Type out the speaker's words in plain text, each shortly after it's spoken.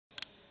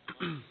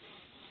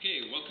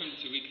Okay, welcome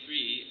to week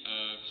 3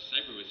 of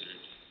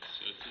CyberWizard.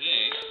 So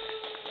today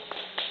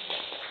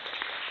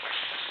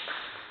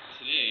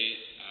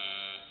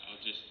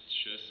I'll just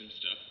show some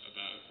stuff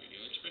about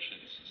regular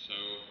expressions.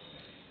 So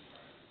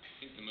I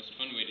think the most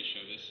fun way to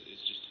show this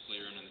is just to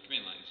play around on the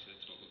command line, so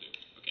that's what we'll do.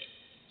 Okay,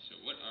 so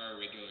what are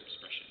regular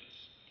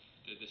expressions?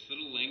 They're this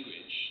little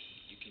language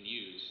you can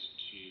use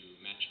to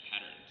match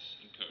patterns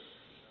in code.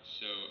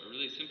 So a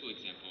really simple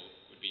example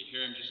would be,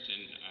 here I'm just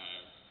in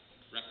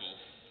REPL.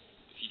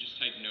 If you just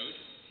type node,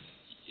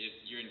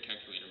 you're in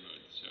calculator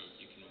mode, so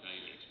you can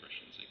evaluate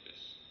expressions like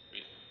this,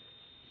 right?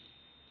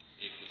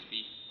 A plus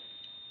B.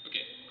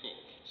 Okay, cool.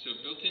 So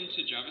built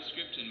into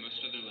JavaScript and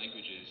most other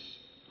languages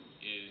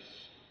is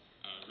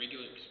a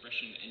regular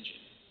expression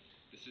engine.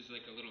 This is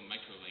like a little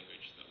micro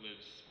language that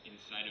lives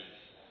inside of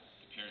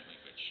the parent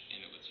language,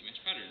 and it lets you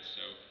match patterns.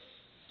 So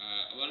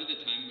a lot of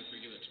the time with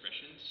regular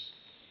expressions,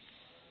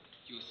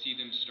 you'll see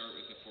them start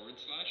with a /,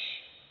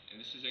 and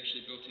this is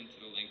actually built into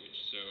the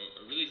language. So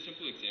a really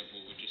simple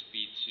example would just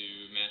be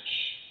to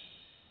match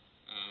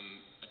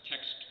a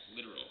text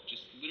literal,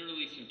 just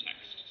literally some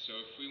text. So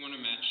if we want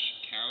to match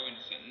cow in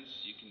a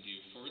sentence, you can do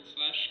 /cow,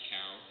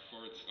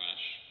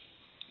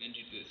 and then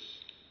do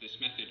this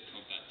method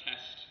called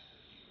 .test,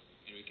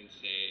 and we can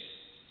say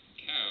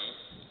cow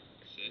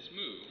says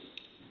moo,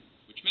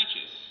 which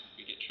matches.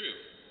 We get true.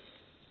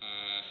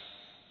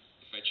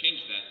 If I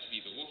change that to be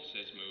the wolf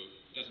says moo,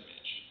 it doesn't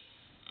match.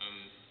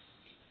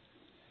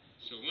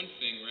 So one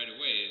thing right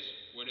away is,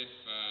 what if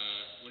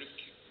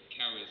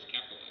cow is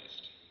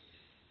capitalized?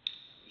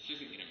 This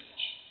isn't going to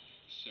match.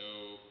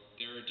 So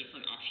there are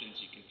different options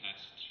you can pass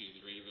to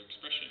the regular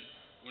expression.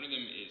 One of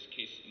them is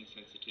case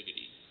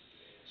insensitivity.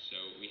 So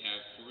we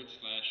have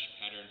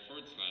 /pattern /,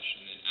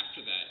 and then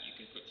after that you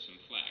can put some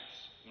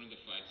flags. One of the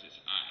flags is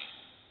I.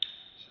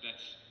 So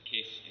that's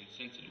case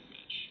insensitive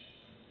match.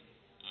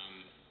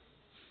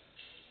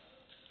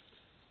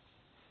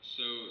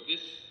 So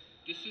this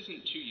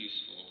isn't too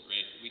useful,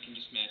 right? We can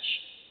just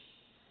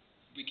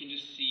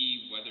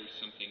see whether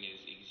something is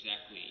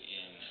exactly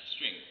in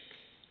string.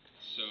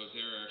 So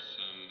there are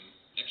some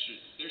extra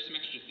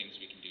things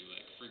we can do.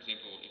 Like, for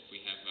example, if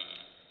we have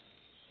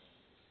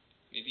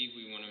maybe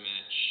we want to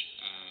match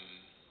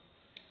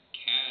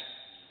cat,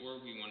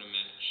 or we want to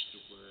match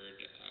the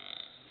word,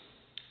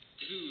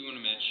 maybe we want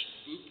to match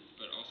boop,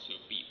 but also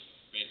beep,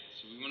 right?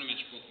 So we want to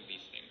match both of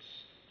these things.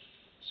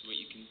 So what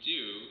you can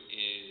do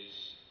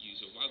is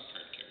use a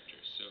wildcard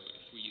character. So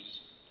if we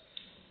use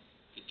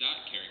the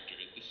dot character,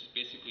 this is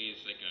basically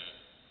like a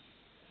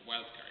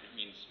wildcard. It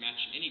means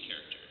match any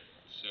character.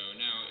 So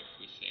now if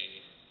we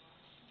say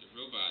the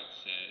robot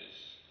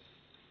says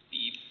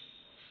beep,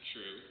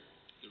 true.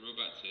 The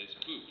robot says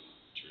boop,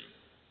 true.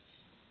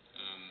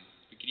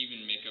 We could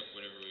even make up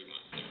whatever we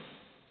want there.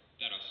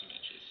 That also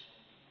matches.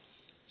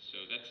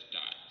 So that's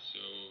dot. So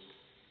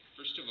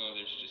first of all,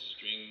 there's just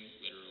string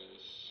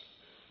literals.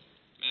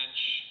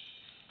 Match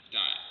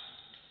dot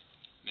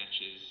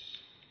matches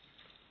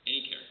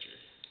any character.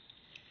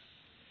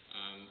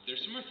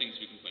 There's some more things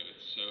we can play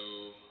with.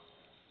 So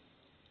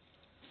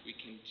we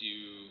can do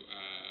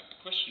a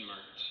question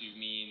mark to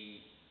mean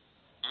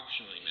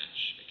optionally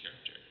match a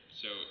character.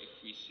 So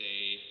if we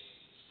say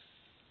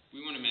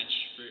we want to match,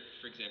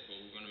 for example,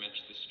 we want to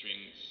match the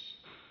strings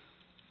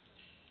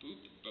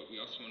boop, but we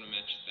also want to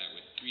match that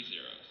with three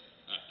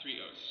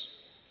O's.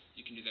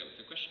 You can do that with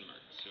a question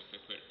mark. So if I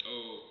put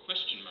O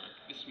question mark,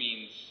 this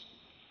means,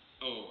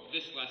 oh,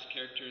 this last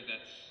character,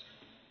 that's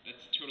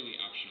totally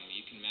optional.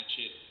 You can match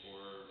it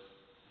or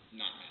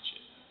not match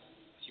it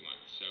if you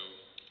want. So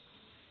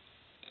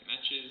that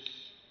matches,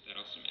 that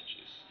also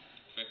matches.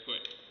 If I put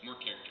more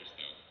characters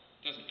though,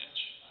 it doesn't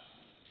match.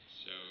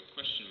 So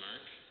question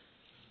mark,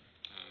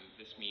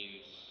 this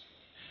means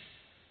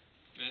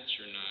match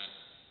or not,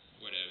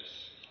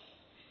 whatevs.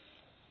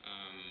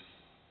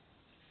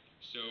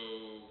 So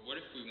what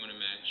if we want to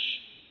match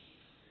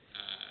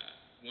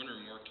one or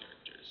more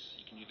characters?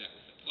 You can do that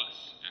with a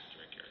plus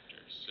after a character.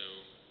 So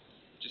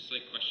just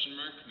like question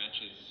mark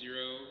matches 0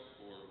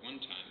 or 1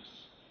 times,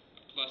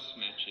 a plus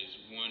matches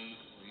 1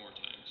 or more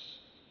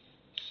times.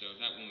 So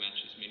that will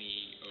match as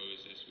many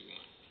O's as we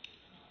want.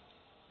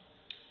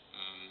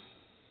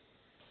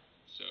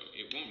 So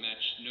it won't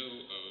match no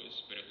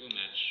O's, but it will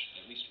match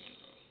at least 1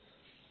 O.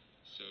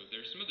 So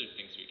there's some other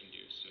things we can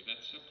do. So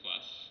that's a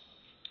plus.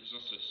 There's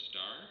also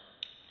star.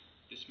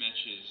 This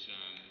matches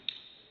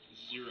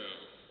 0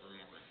 or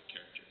more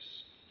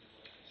characters.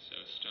 So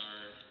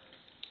star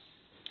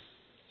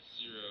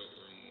 0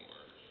 or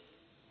more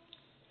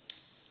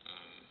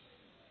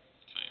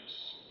times.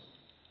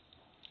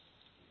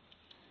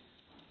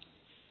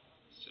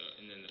 So,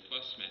 and then the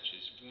plus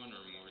matches 1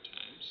 or more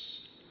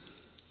times.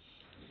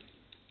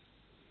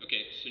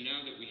 Okay, so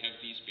now that we have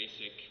these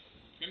basic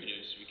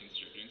primitives, we can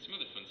start doing some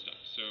other fun stuff.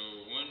 So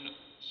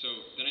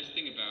the nice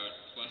thing about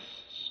plus,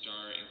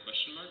 star, and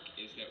question mark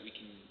is that we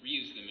can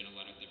reuse them in a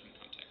lot of different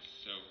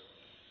contexts. So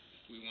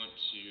if we want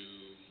to,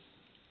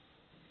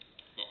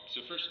 well,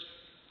 so first,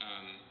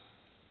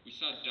 we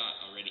saw dot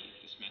already.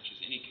 This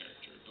matches any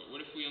character, but what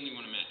if we only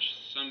want to match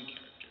some characters?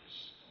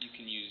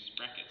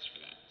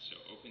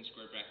 open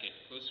square bracket,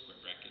 close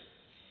square bracket.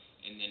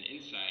 And then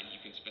inside,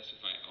 you can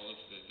specify all of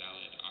the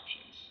valid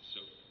options. So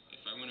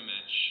if I want to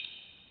match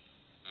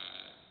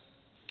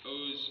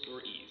O's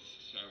or E's,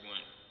 so I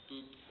want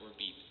boop or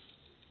beep,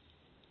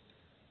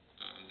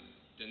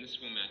 then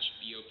this will match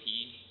BOP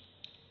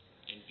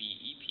and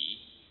BEP,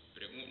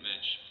 but it won't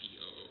match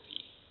BOOP,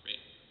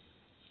 right?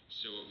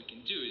 So what we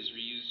can do is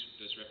reuse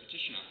those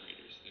repetition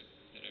operators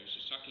that I was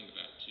just talking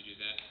about to do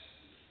that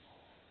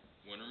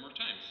one or more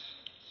times.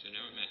 So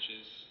now it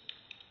matches.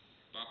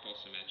 BOP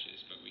also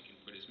matches, but we can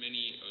put as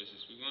many O's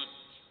as we want.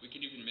 We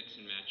can even mix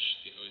and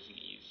match the O's and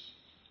E's.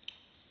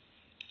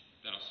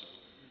 That also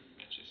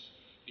matches.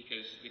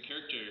 Because the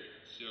character,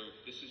 so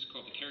this is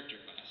called the character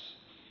class,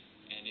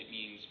 and it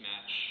means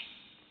match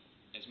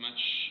as much,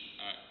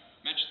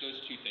 match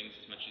those two things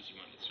as much as you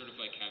want. It's sort of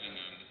like having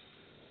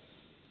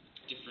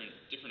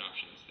different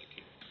options that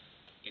could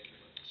work.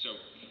 So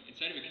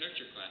inside of a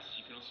character class,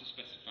 you can also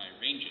specify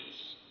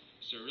ranges.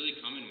 So a really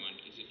common one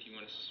is if you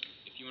want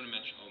to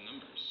match all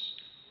numbers,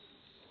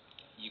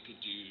 you could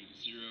do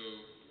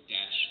 0-9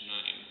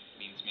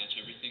 means match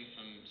everything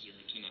from 0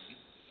 to 9.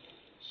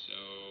 So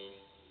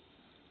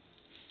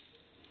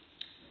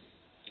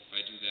if I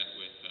do that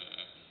with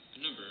a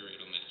number,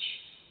 it'll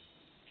match.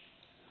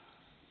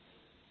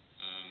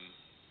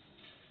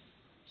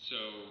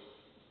 So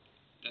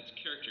that's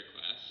character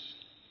class.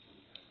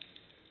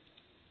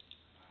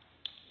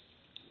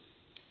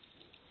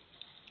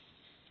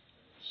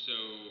 So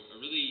a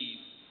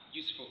really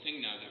useful thing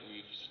now that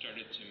we've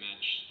started to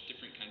match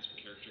different kinds of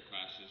character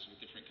classes with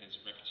different kinds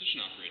of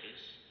repetition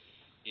operators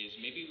is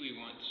maybe we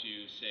want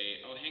to say,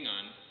 oh, hang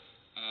on,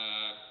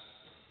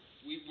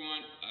 we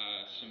want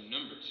some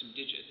numbers, some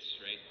digits,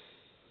 right?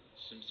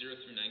 Some 0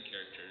 through 9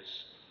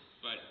 characters,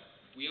 but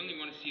we only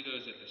want to see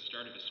those at the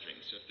start of a string.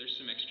 So if there's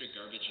some extra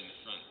garbage in the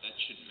front, that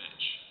should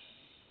match.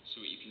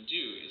 So what you can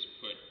do is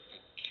put a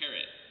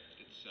caret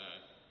that's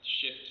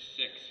Shift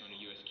 6 on a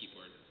US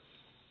keyboard,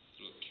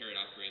 little caret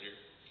operator,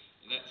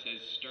 and that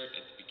says start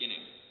at the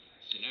beginning.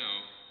 So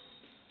now,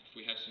 if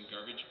we have some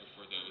garbage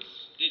before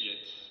those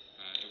digits,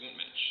 it won't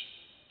match.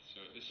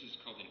 So this is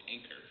called an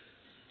anchor.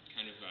 It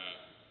kind of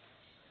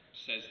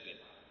says that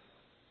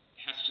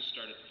it has to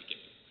start at the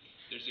beginning.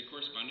 There's a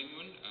corresponding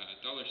one,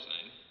 $,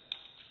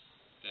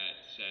 that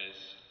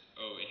says,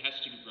 oh, it has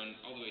to run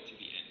all the way to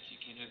the end. You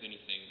can't have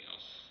anything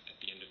else at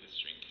the end of the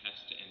string. It has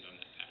to end on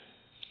that pattern.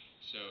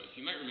 So if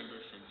you might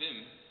remember from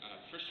Vim,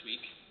 first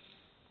week,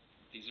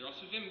 these are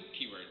also Vim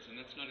keywords, and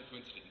that's not a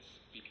coincidence,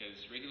 because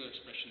regular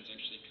expressions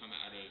actually come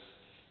out of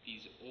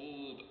these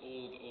old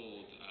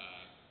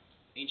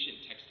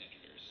ancient text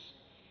editors,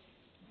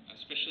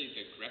 especially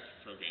the grep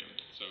program.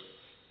 So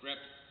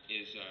grep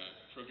is a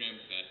program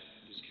that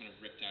was kind of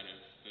ripped out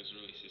of those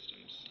early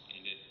systems,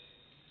 and it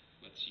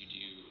lets you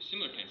do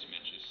similar kinds of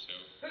matches. So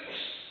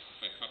if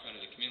I pop out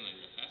of the command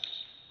line real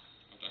fast,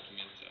 I'll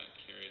document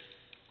caret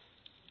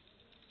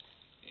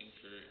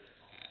anchor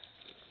at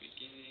the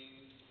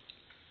beginning,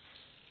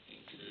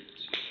 anchor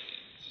to the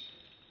end.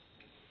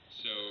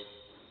 So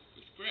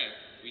with grep,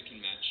 we can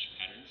match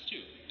patterns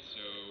too.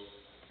 So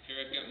here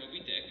I've got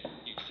Moby Dick.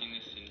 You've seen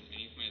this in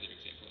many of my other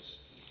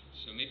examples.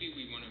 So maybe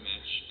we want to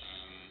match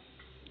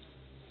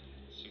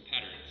some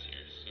patterns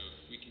here. So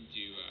we can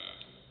do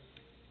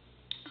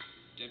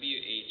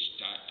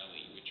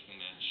wh.le, which will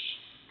match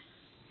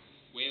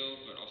whale,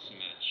 but also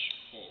match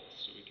whole.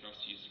 So we could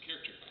also use the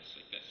character class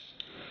like this.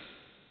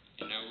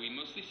 And now we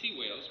mostly see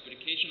whales, but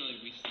occasionally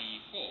we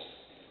see whole,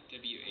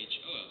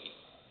 whole.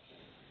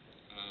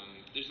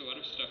 There's a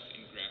lot of stuff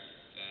in grep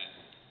that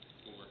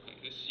will work like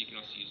this. You can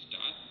also use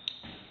dot,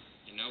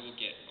 and now we'll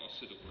get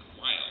also the word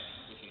while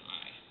with an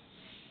I.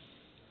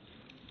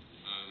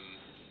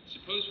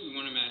 Suppose we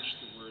want to match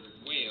the word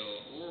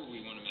whale, or we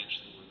want to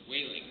match the word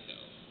whaling,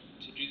 though.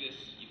 To do this,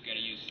 you've got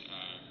to use,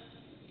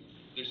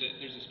 there's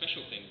a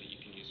special thing that you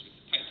can use with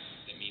the pipe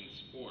that means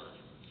or.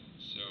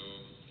 So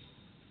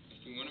if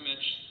we want to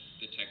match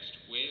the text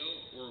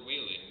whale or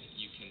whaling,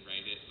 you can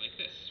write it like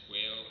this,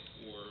 whale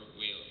or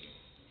whaling.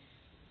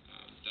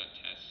 Dot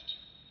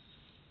test,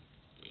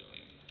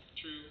 whaling,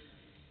 true,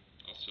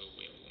 also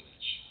whale will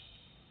match.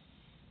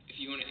 If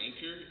you want to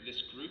anchor this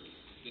group,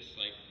 this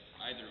like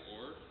either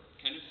or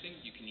kind of thing,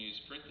 you can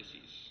use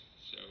parentheses.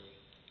 So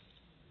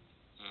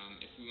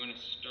if we want to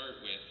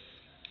start with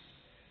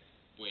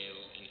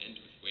whale and end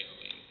with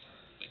whaling,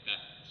 like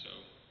that. So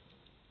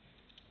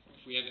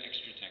if we have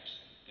extra text,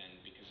 then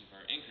because of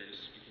our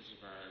anchors, because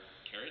of our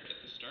caret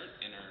at the start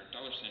and our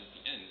 $sign at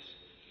the end,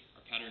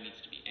 our pattern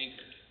needs to be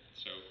anchored.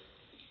 So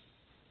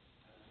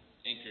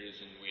anchors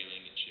and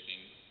whaling and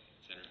shipping,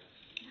 etc.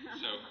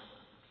 So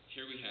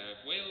here we have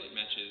whale, it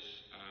matches.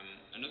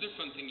 Another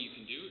fun thing you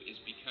can do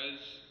is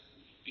because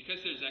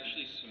there's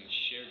actually some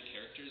shared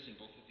characters in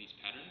both of these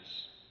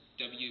patterns,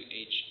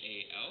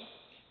 WHAL,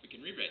 we can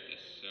rewrite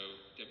this. So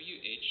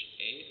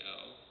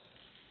WHAL,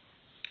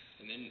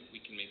 and then we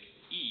can make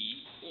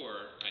E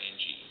or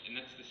ING, and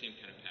that's the same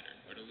kind of pattern,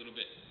 but a little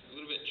bit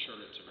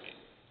shorter to write.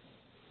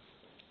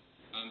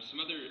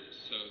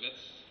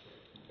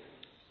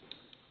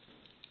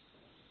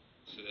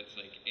 So that's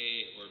that's like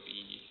A or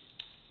B,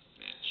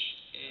 match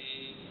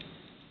A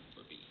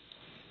or B.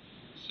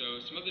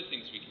 So some other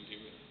things we can do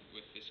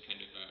with this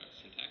kind of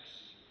syntax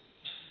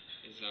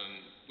is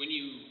when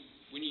you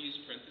use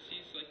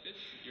parentheses like this,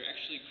 you're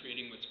actually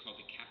creating what's called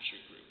a capture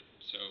group.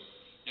 So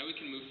now we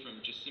can move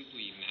from just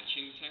simply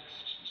matching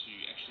text to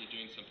actually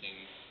doing something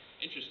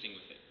interesting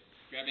with it,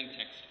 grabbing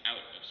text out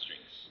of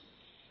strings.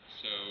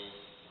 So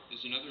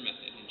there's another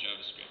method in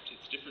JavaScript.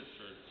 It's different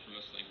for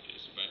most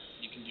languages, but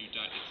you can do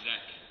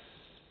 .exec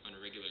on a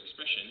regular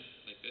expression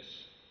like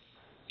this,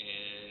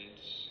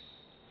 and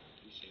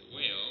we say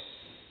whale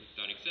with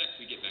 .exec,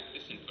 we get back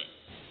this input.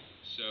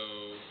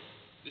 So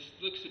this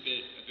looks a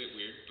bit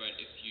weird, but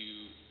if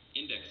you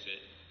index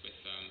it with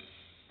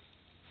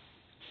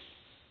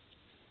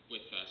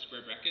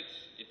square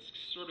brackets, it's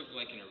sort of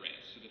like an array.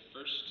 So the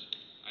first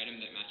item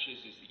that matches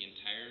is the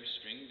entire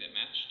string that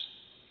matched,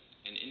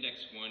 and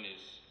index 1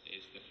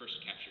 is the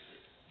first capture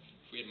group.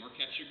 If we had more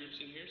capture groups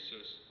in here,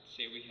 so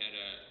say we had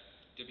a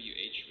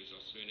WH was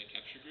also in a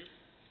capture group,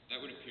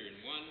 that would appear in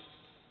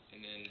 1,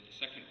 and then the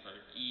second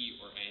part, E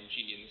or ING,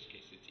 in this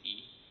case it's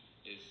E,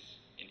 is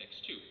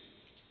index 2.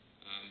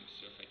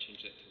 So if I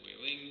change that to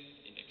whaling,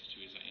 index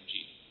 2 is ING.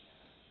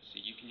 So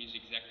you can use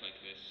exec like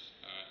this.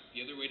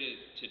 The other way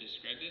to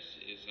describe this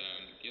is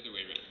the other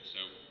way around. So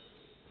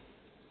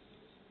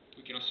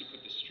we can also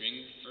put the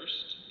string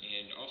first,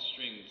 and all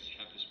strings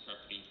have this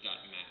property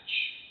 .match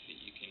that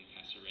you can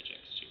pass a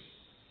regex to.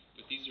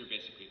 But these are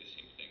basically the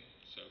same thing.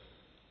 So,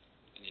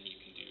 and then you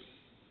can do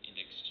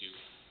index 2,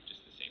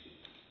 just the same.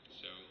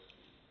 So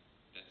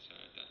that's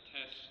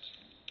 .test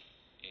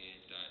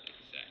and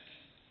 .exec.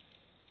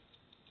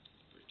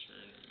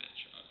 Return a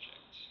match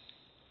object.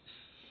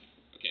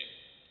 Okay,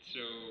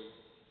 so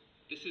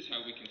this is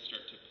how we can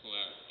start to pull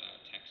out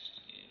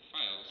text in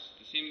files.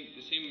 The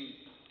same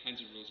kinds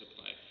of rules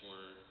apply for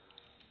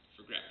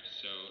grep.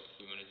 So if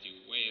we want to do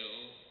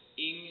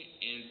whale-ing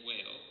and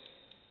whale,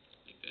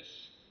 like this,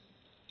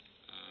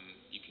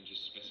 you can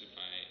just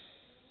specify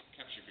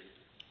capture group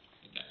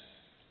like that.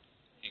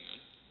 Hang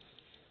on.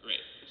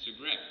 Alright, so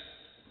grep,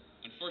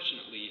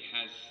 unfortunately,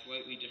 has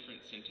slightly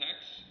different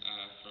syntax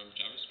from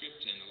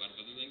JavaScript and a lot of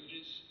other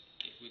languages.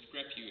 With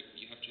grep,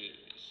 you have to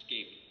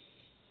escape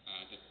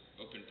the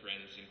open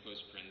parens and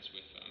close parens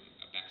with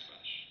a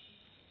backslash.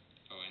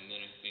 Oh, and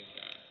then I think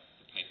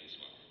the pipe as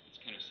well. It's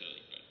kind of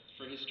silly, but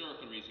for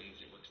historical reasons,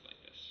 it works like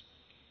this.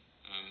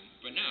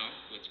 But now,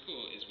 what's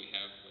cool is we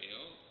have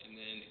whale, and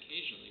then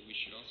occasionally we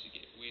should also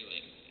get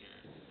whaling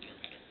in our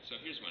pattern.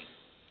 So here's one.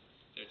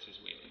 There it says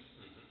whaling.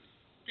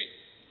 Great.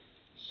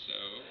 So,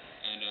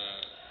 and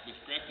with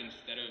grep,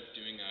 instead of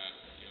doing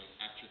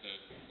after the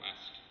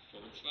last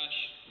forward slash,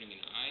 putting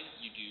an I,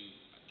 you do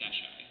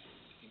dash I.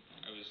 I think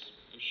I was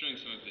showing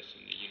some of this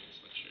in the Unix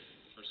lecture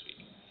first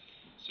week.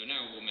 So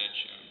now we'll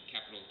match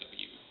capital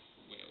W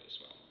whale as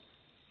well.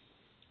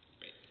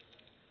 Right.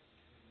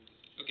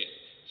 Okay,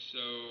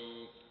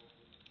 so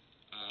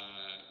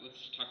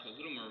let's talk a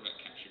little more about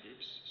capture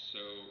groups. So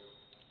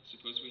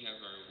suppose we have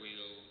our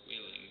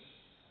whaling.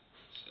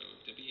 So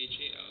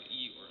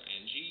W-H-A-L-E or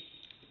ING,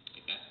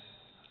 like that.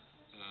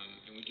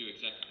 And we do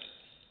exec on it.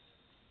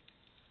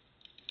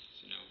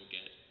 So now we'll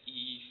get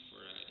E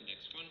for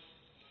index 1.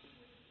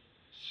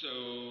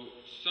 So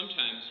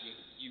sometimes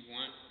you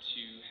want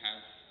to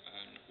have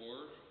an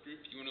OR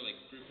group. You want to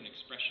group an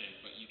expression,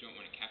 but you don't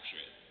want to capture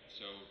it.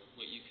 So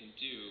what you can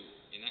do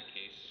in that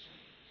case,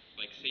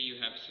 like say you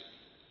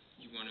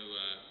want to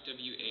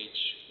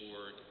WH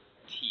or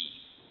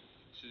T.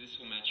 So this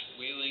will match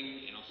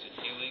whaling and also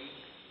tailing,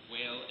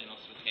 whale and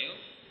also tail.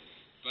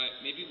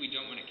 But maybe we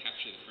don't want to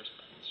capture the first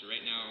part. So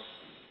right now,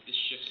 this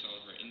shifts all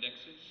of our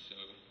indexes. So,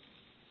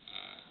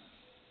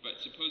 but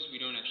suppose we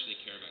don't actually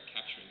care about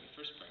capturing the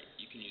first part.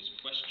 You can use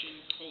question :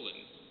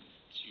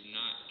 to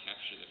not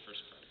capture the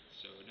first part.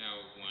 So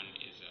now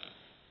 1 is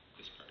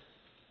this part.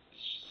 It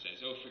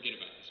says, oh, forget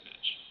about this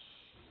match.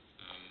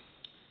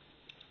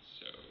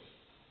 So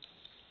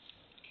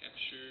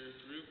capture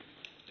group,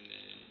 and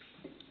then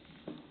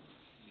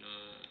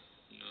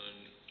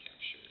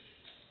non-capture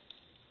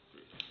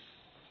group.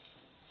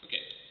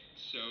 Okay,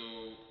 so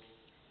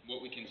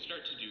what we can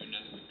start to do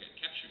now that we've got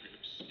capture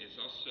groups is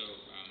also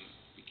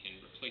we can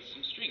replace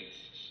some strings.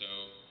 So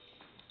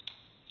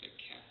the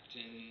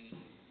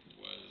captain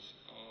was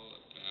all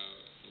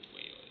about the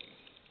whaling.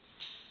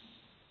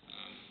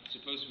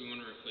 Suppose we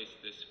want to replace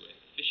this with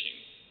fishing.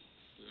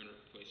 We want to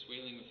replace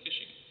whaling with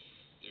fishing.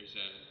 There's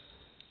a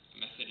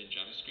method in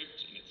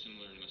JavaScript, and it's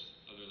similar in most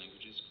other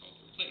languages, called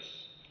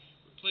replace.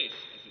 Replace,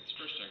 as its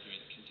first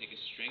argument, can take a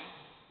string,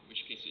 in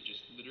which case it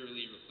just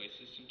literally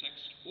replaces some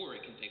text, or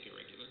it can take a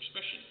regular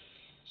expression.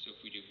 So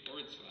if we do /,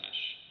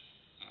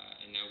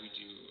 and now we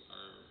do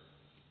our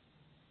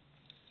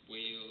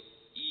whale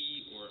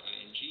E or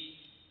ING,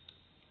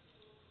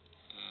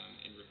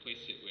 and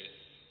replace it with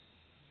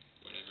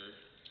whatever,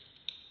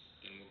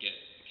 then we'll get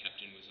the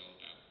captain was all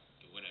about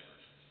the whatever.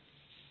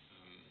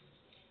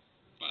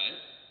 But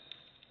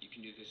you can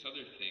do this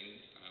other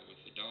thing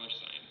with the $,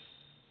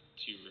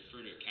 to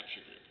refer to a capture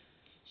group.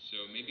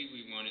 So maybe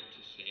we want it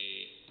to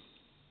say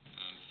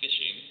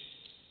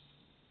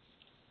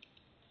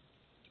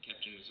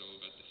captain was all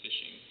about the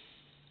fishing.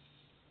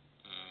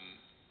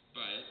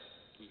 But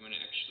we want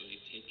to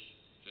actually take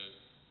the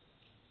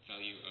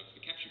value of the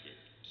capture group.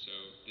 So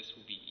this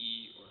will be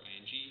E or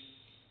ing.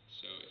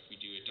 So if we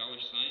do a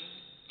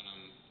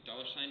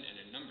 $sign and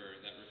a number,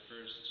 that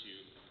refers to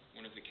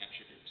one of the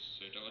capture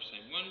groups. So $1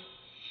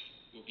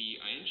 will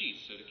be ing,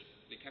 so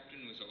the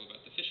captain was all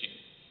about the fishing.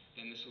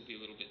 Then this will be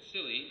a little bit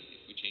silly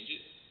if we change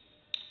it,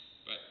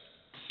 but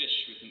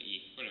fish with an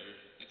E, whatever,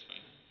 that's fine.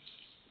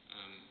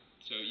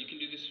 So you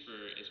can do this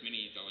for as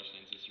many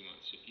 $signs as you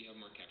want. So if you have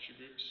more capture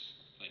groups,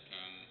 like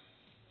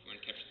if you want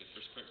to capture the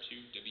first part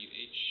too,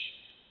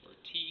 WH or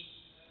T,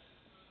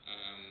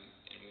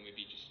 and we'll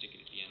maybe just stick it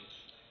at the end.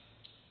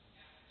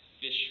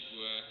 Fish,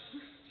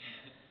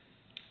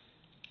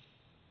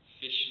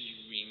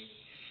 fishy wing,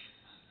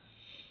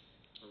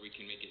 or we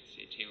can make it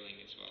say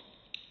tailing as well.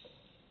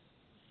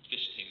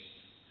 Fish ting.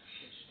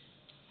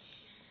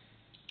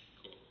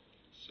 Cool.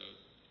 So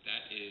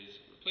that is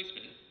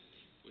replacement.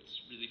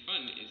 What's really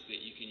fun is that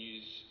you can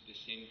use the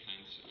same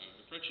kinds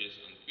of approaches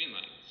on the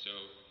command line. So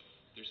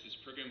there's this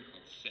program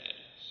called sed.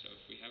 So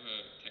if we have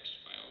a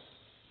text file,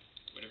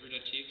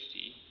 whatever.txt,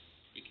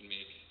 we can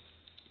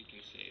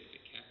say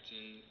the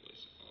captain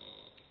was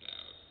all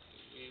about the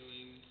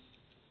whaling.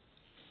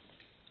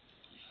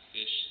 He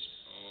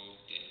fished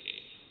all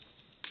day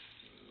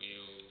and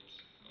whaled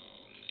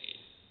all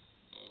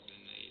the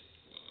night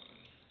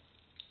long,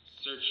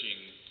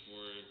 searching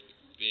for the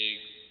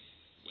big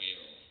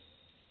whale,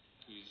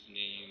 whose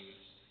name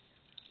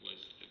was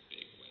the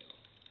big whale.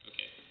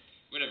 Okay,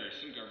 whatever,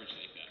 some garbage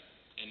like that.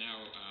 And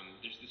now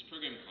there's this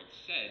program called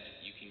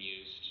sed you can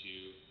use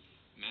to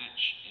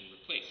match and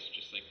replace,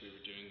 just like we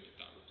were doing with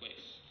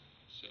 .replace.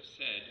 So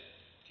sed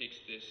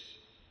takes the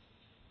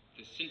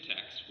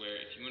syntax where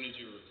if you want to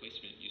do a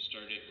replacement, you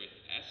start it with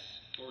s/,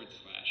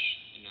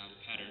 and now the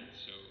pattern,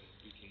 so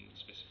we can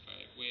specify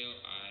whale,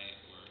 I,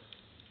 or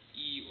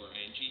E, or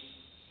ing.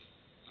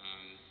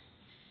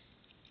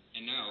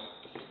 And now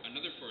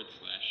another /,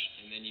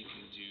 and then you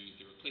can do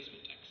the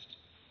replacement text.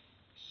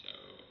 So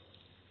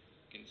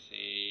you can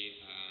say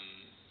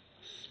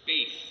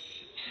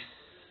space.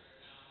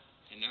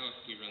 And now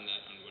if we run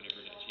that on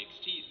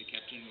whatever.txt, the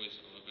captain was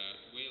all about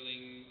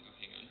whaling. Oh,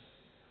 hang on.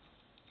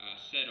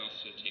 Sed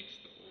also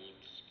takes the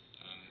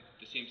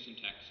same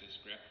syntax as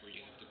grep, where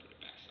you have to put a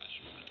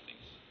backslash in front of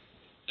things.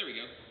 There we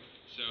go.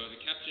 So the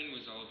captain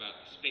was all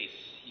about the space.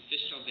 He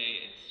fished all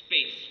day and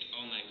spaced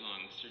all night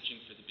long, searching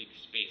for the big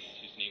space,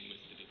 whose name was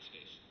the big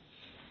space.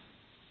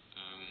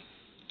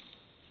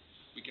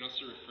 We can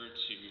also refer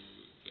to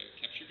the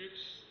capture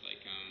groups, like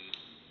I'm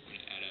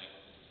going to add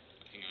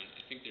hang on,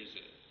 I think there's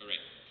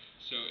right.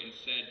 So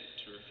instead,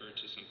 to refer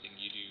to something,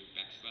 you do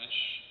backslash,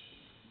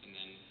 and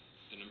then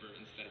the number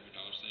instead of a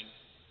 $sign.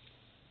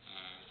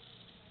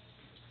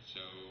 So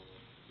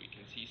we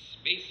can see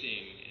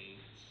spacing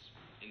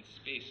and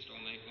spaced all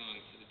night long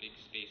for the big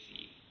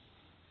spacey.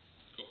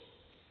 Cool.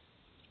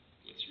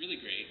 What's really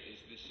great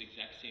is this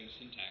exact same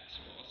syntax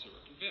will also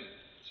work in Vim.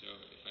 So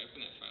if I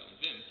open that file in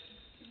Vim,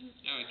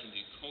 now I can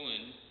do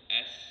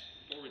 :s/,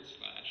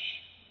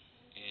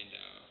 and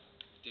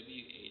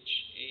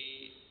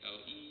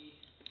WHALE,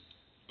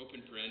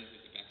 open paren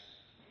with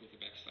a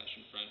backslash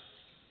in front,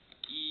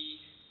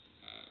 E,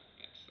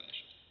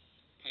 backslash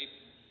pipe,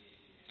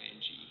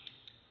 ing.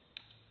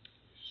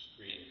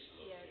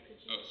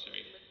 Oh,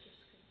 sorry.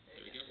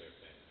 There we go.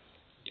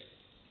 Yep.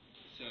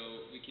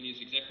 So we can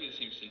use exactly the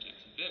same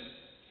syntax in Vim.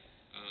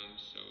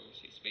 So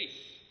say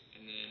space,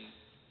 and then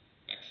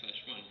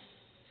 \1.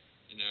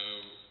 And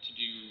now to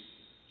do,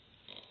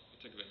 well,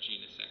 I'll talk about G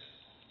in a sec.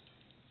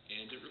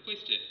 And it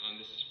replaced it on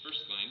this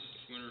first line.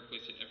 If you want to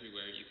replace it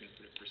everywhere, you can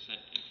put a %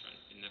 in front,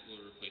 and that will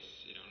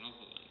replace it on all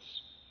the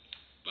lines.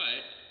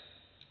 But,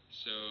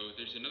 so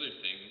there's another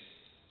thing,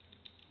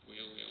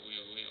 whale, whale,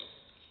 whale, whale.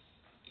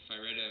 If I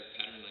write a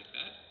pattern like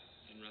that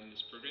and run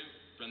this program,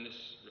 run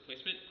this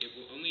replacement, it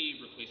will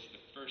only replace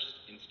the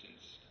first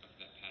instance of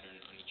that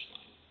pattern on each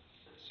line.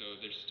 So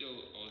there's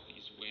still all of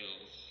these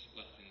whales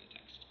left in the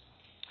text.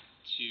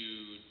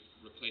 To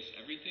replace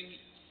everything,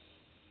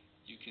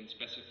 you can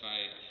specify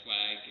a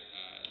flag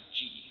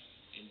G,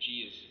 and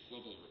G is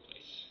global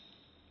replace.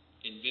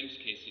 In Vim's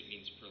case, it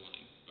means per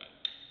line, but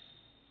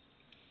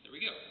there we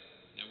go.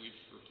 Now we've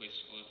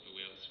replaced all of the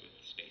whales with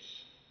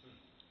space,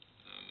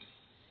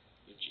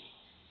 with G.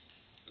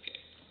 Okay,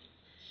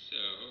 so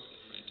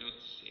if I don't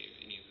save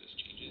any of those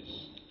changes,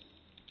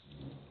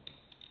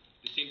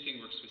 the same thing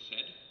works with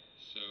sed.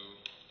 So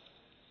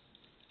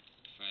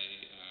if I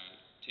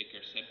take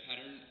our sed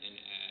pattern and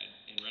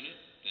run it,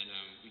 then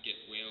we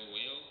get whale,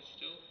 whale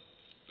still,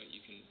 but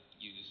you can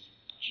use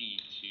G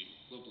to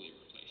globally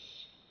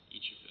replace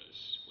each of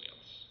those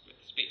whales with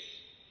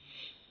space.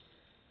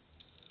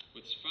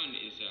 What's fun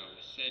is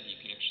with sed, you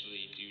can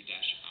actually do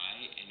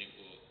 -I, and it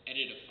will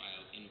edit a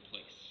file in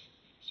place.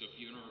 So if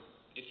you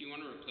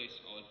want to replace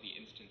all of the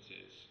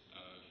instances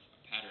of a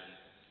pattern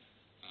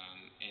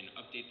and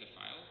update the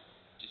file,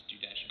 just do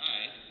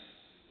 -I,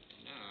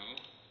 and now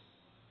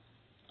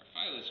our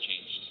file is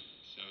changed.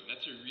 So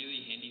that's a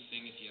really handy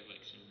thing if you have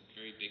like some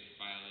very big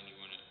file and you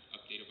want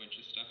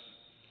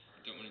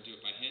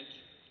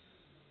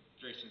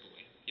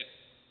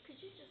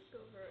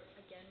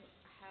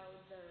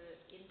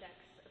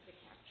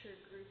capture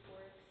group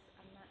works,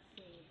 I'm not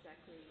seeing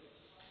exactly,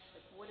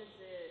 like, what does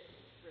it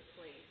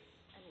replace,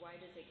 and why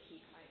does it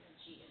keep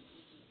ing and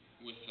ed?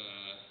 With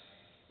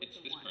it's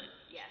the this one. part,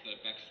 Yeah. the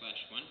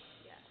 \1.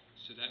 Yeah.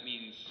 So that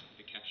means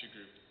the capture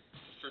group,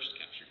 the first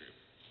capture group.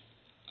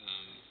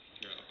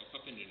 Here, I'll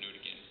pop in a note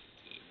again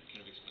to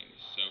kind of explain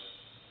this. So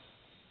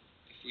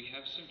if we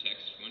have some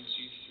text, 1,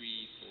 2,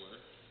 3, 4,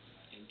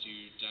 and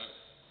do dot,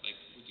 like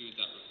we'll do a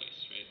dot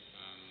replace, right?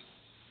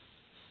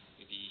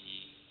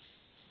 Maybe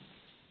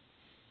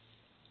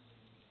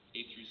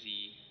A through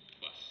Z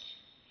plus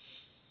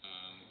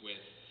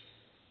with,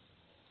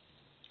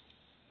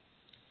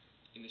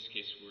 in this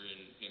case we're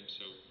in Vim,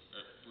 so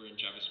we're in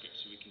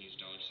JavaScript, so we can use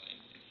 $sign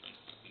in front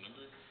of the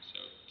number. So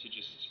to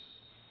just,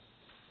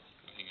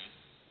 oh, hang on.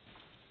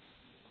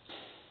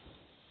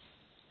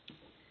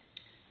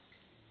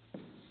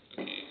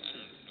 Okay, I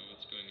don't know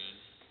what's going on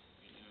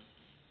right now.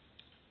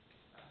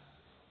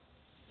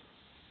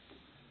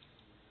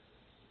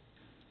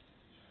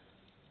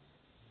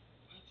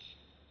 What?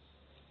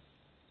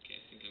 Okay,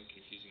 I think I'm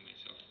confusing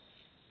myself.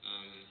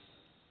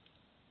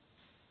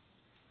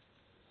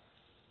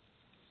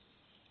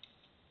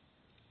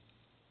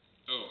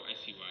 Oh, I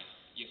see why.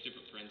 You have to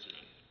put parens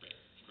around. Right,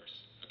 of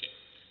course. Okay.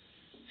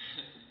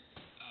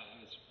 That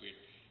was weird.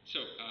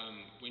 So,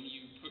 when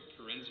you put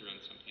parens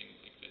around something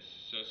like this,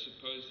 so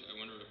suppose I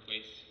want to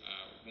replace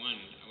 1,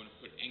 I want to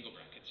put angle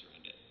brackets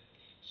around it.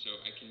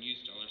 So I can use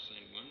 $1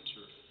 to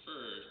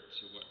refer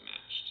to what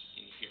matched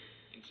in here,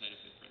 inside of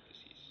the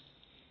parentheses.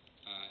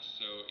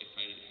 So if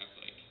I have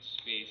like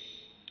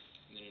space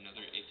and then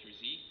another A through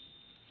Z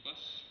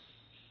plus,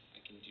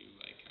 I can do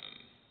like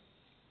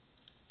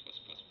plus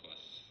plus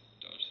plus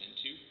 $2,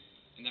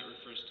 and that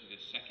refers to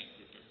the second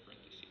group of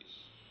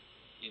parentheses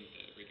in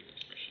the regular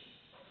expression.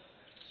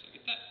 So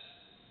get that?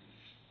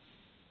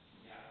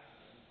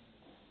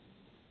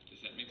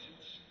 Does that make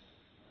sense?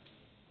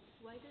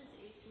 Why does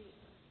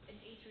an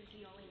A through Z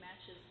only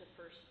matches the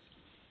first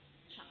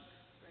chunk,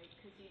 right?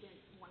 Because you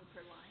didn't 1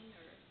 per line,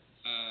 or?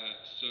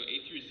 So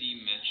A through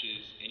Z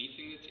matches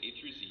anything that's A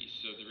through Z.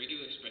 So the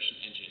regular expression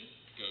engine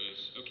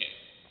goes, okay,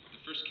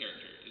 the first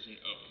character is an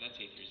O, that's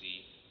A through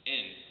Z.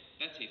 N,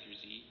 that's A through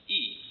Z.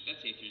 E,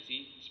 that's A through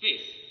Z.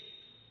 Space,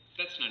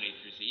 that's not A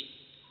through Z.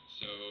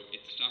 So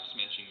it stops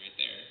matching right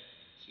there.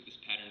 So this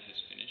pattern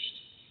has finished.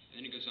 And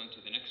then it goes on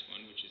to the next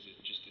one, which is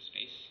just a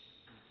space.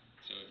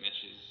 So it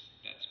matches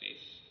that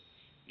space.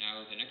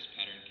 Now the next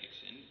pattern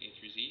kicks in, A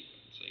through Z.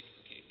 It's like,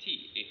 okay,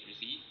 T, A through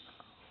Z.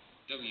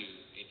 W,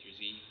 A through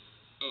Z.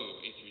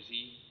 O, A through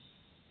Z.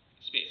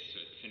 Space,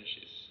 so it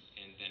finishes.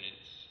 And then it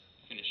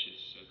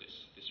finishes, so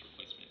this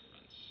replacement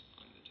runs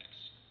on the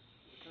text.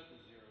 What's that the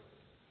 0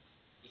 index?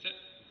 What's that?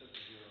 What's that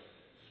the 0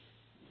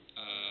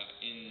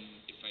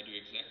 index? If I do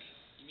exec,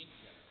 you mean?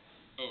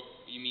 Yeah.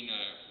 Oh, you mean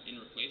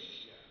in replace?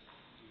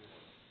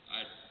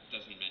 Yeah. It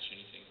doesn't match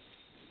anything.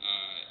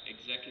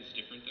 Exec is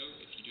different though.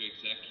 If you do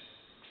exec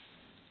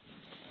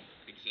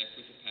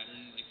with a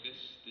pattern like this,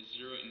 the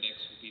 0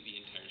 index will be the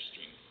entire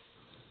string.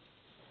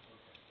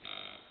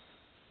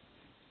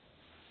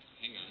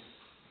 Hang on.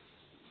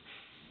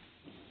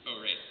 Oh,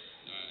 right.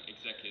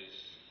 Exec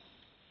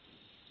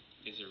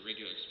is a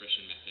regular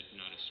expression method,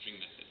 not a string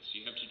method.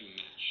 So you have to do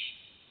match.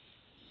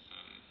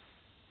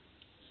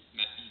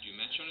 You do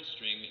match on a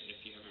string, and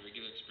if you have a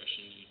regular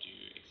expression, you do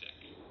exec.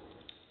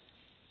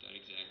 Dot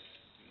exec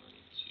 1,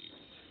 2, 3,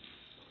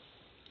 4.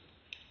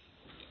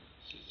 Yeah.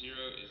 So 0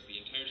 is the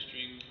entire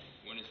string,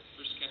 1 is the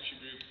first capture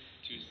group,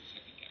 2 is the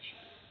second capture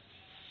group.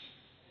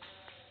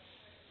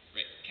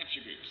 Right,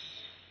 capture groups.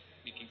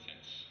 Making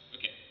sense.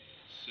 Okay,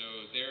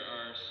 so there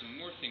are some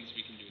more things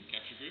we can do with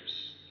capture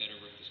groups that are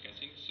worth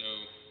discussing. So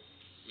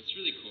what's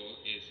really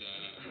cool is,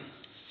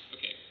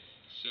 okay,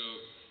 so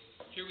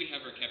here we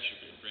have our capture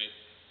group, right?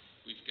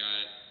 We've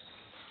got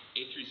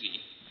A through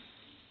Z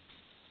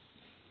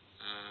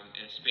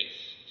and a space.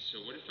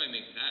 So what if I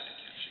make that a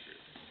capture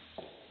group?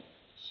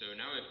 So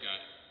now I've got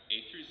A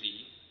through Z,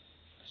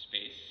 a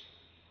space,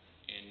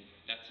 and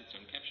that's its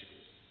own capture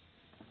group.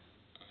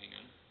 Oh, hang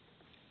on.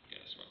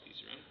 Gotta swap these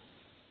around.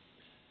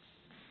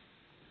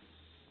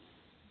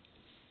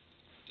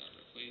 Dot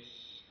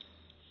replace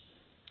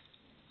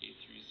A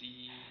through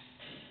Z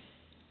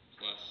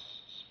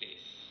plus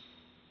space.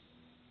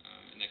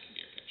 And that can be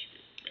our capture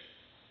group, right?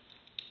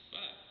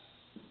 But,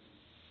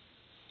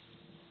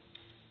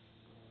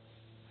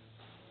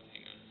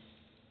 hang on.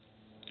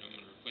 I don't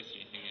want to replace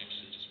anything, I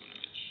actually just want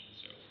to match.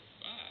 So,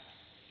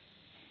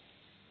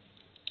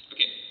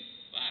 okay,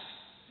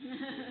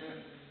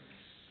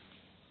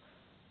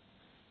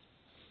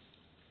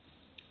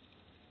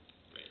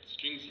 Right,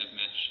 strings have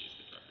match is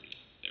the property.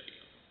 There we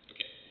go.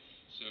 Okay,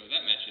 so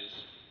that matches,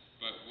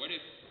 but what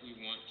if we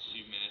want to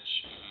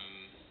match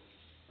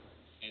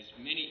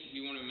we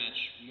want to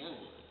match more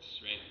words,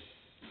 right?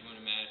 We want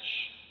to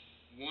match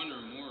 1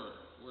 or more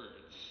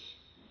words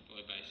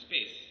followed by a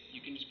space.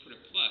 You can just put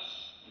a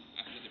plus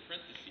after the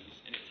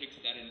parentheses, and it takes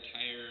that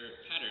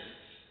entire pattern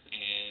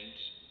and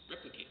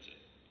replicates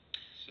it.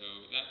 So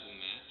that will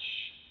match,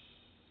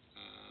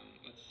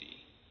 let's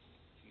see.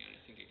 Hang on, I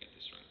think I got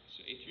this wrong.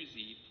 So A through Z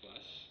z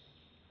plus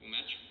will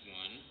match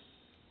 1,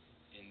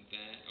 and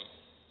then,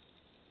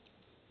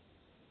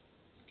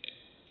 okay.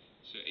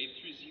 So a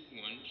through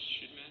z1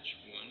 should match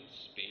 1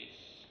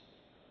 space,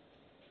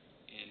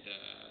 and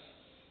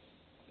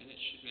then it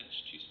should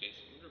match 2 space.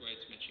 I wonder why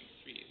it's matching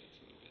 3. That's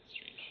a little bit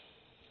strange.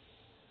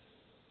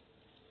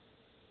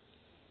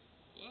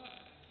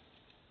 Why?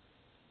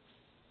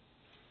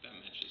 That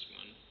matches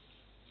 1.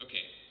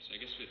 Okay, so I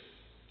guess with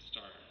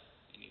star,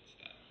 it needs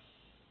that.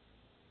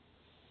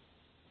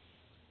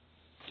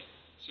 Yeah.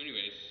 So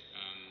anyways,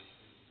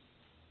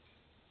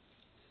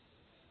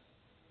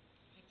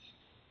 what?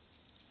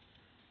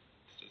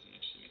 This doesn't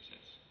actually make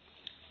sense.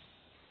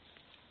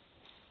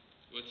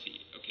 Let's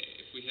see. Okay,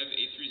 if we have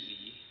a through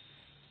z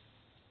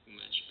will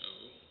match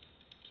O,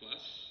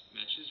 plus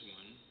matches 1,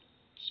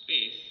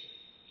 space,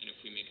 and if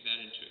we make that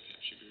into a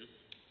capture group,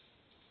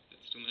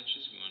 that still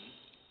matches 1.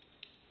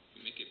 If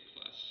we make it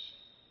plus,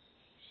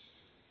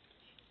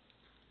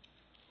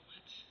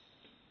 what?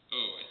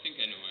 Oh, I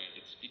think I know why.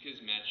 It's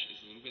because match is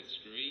a little bit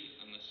screwy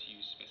unless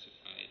you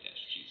specify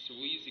 -g. So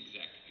we'll use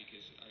exec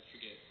because I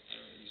forget, I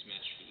don't use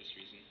match for this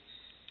reason.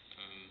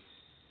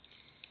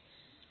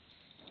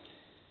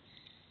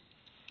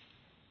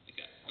 Like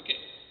that. Okay.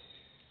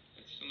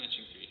 It's still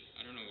matching 3.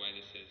 I don't know why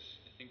this is.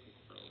 I think with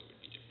Perl it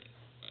would be different,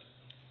 but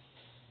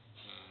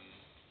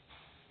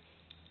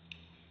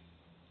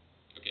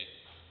okay.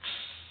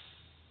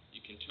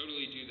 You can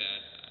totally do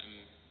that.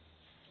 I'm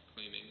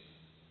claiming.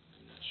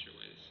 I'm not sure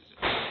why this isn't.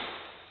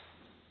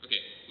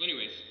 Okay. Well,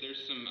 anyways,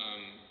 there's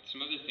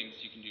some other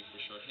things you can do for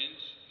shorthand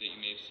that you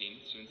may have seen.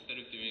 So instead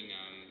of doing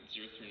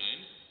 0 through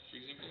 9, for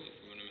example,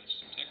 if we want to match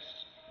some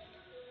text,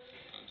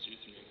 0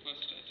 through 9 plus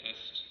dot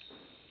test 1,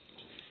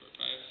 2, 3, 4,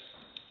 5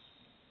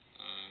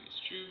 is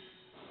true.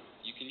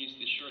 You can use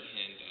the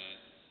shorthand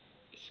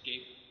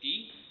escape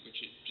D,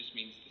 which it just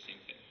means the same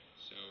thing.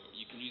 So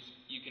you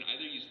can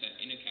either use that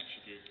in a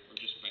capture group or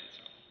just by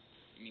itself.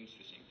 It means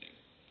the same thing.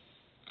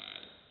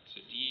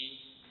 So D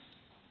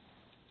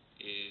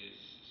is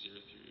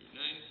 0 through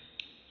 9,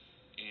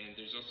 and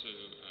there's also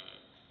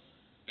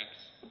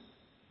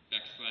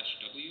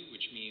 \W,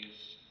 which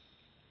means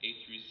A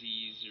through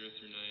Z, 0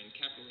 through 9,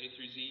 capital A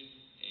through Z,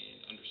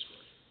 and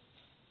underscore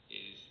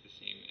is the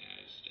same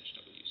as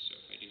 -W. So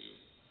if I do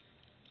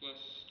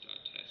plus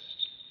dot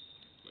test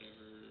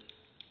whatever,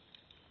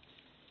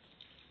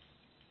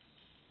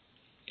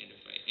 and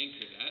if I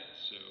anchor that,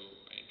 so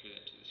I anchor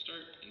that to the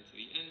start and to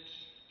the end,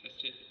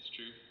 test it, it's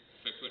true.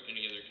 If I put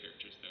any other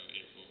characters though,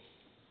 it will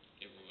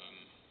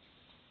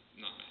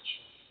not match.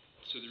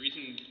 So the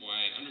reason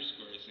why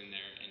underscore is in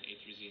there and A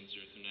through Z and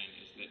 0 through 9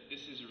 is that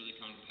this is a really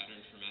common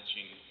pattern for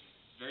matching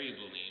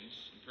variable names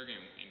in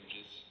programming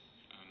languages.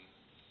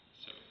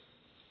 So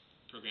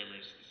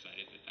programmers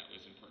decided that that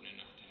was important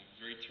enough to have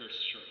very terse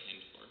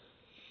shorthand for.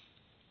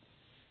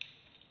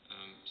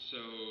 So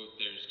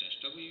there's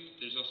 -W.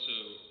 There's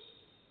also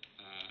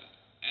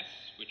S,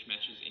 which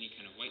matches any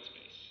kind of white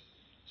space.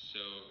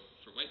 So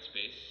for white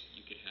space,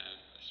 you could have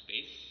a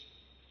space,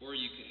 or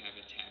you could have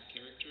a tab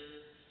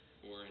character,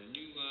 or a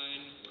new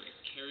line, or a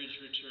carriage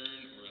return,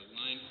 or a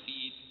line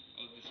feed,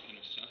 all of this kind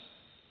of stuff.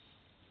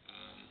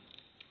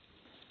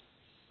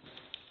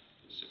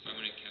 So if I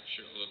want to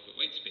capture all of the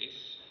white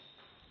space,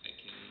 I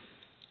can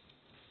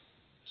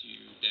do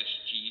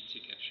 -G to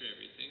capture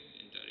everything,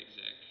 and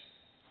 .exec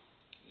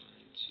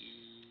 1,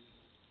 2,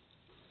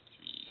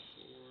 3,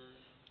 4.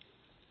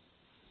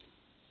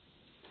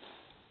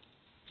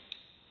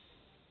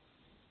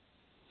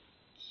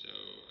 So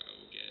I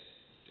will get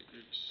the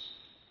groups.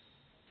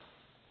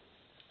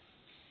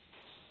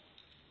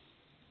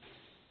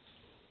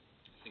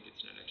 I think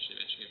it's not actually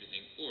matching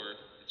everything, or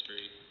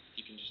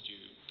you can just do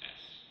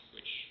S,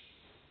 which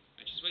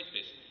matches white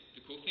space.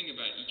 The cool thing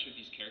about each of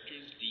these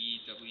characters,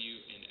 D,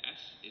 W, and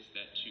S, is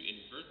that to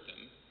invert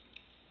them,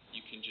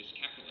 you can just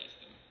capitalize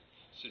them.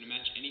 So to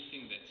match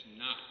anything that's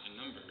not a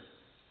number,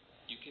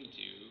 you can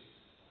do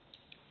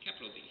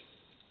capital D,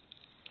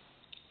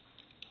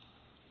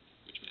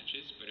 which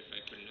matches, but if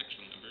I put an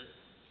actual number,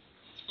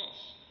 it's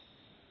false.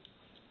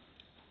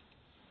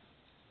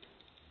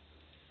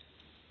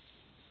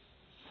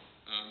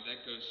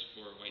 That goes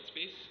for white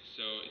space,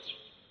 so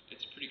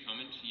it's pretty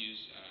common to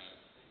use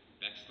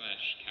 \S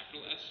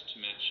to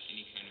match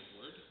any kind of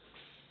word.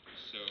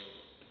 So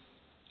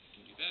I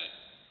can do that.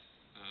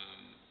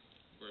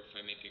 Or if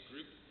I make a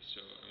group, so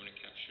I want to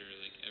capture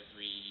like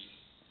every,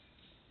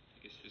 I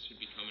guess this would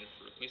be common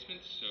for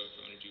replacements. So if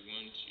I want to do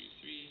 1, 2,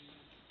 3,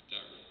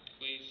 dot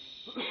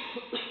replace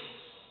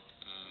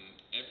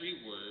every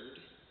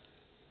word.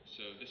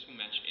 So this will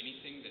match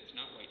anything that's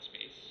not white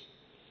space.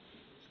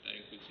 So that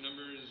includes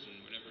numbers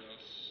and whatever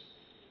else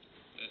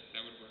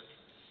that would work.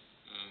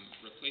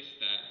 Replace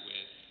that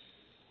with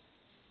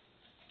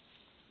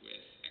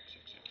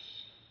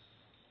XXX.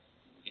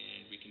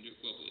 And we can do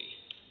it globally.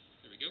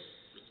 There we go.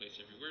 Replace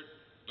every word,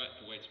 but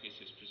the white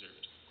space is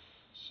preserved.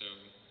 So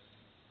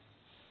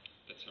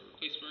that's how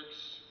replace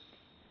works.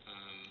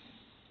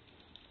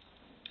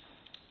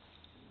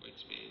 White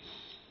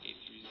space, A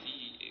through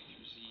Z,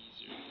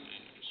 0 through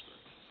 9 underscore.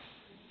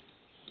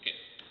 Okay,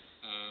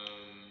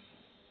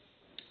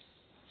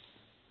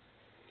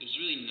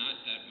 really not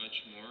that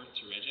much more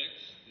to regex.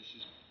 This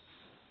is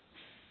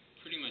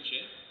pretty much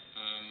it.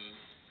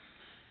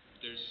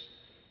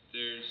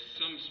 There's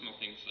some small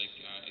things like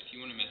if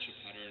you want to match a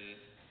pattern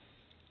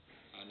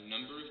a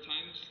number of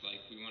times,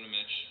 like we want to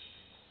match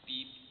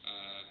beep,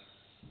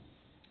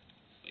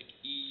 like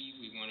E,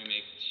 we want to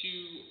make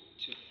 2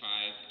 to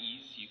 5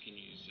 E's, you can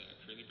use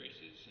curly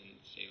braces and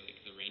say like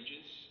the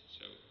ranges.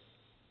 So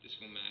this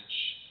will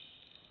match,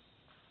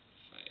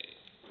 if I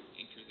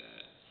anchor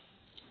that,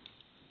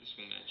 this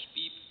will match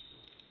beep,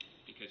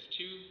 because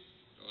 2,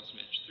 it'll also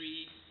match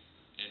 3,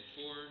 and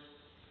 4,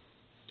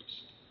 oops,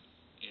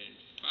 and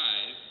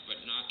 5, but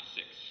not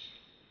 6,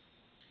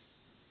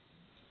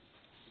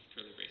 with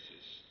curly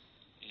braces.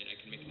 And I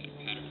can make that a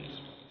pattern as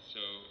well.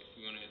 So if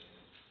we want to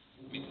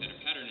make that a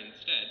pattern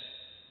instead,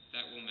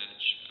 that will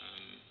match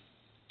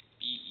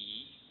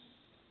BE,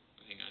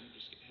 oh hang on,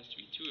 it has to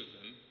be 2 of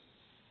them,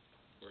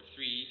 or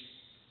 3,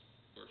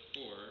 or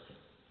 4,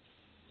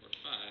 or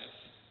 5,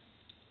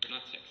 but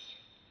not 6.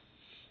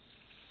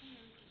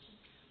 Another question.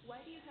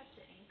 Why do you have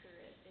to anchor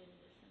it in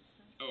this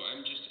instance? Oh,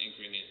 I'm just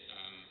anchoring it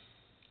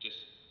just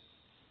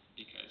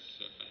because,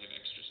 so if I have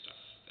extra stuff,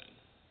 then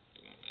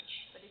it won't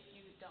match. But if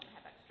you don't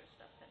have extra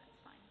stuff, then it's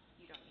fine.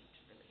 You don't need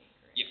to really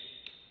anchor it. Yeah.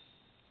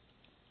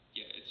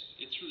 Yeah,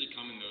 it's really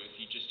common though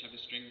if you just have a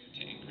string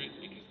to anchor it,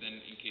 because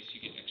then in case you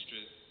get extra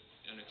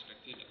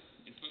unexpected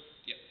input,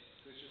 yeah.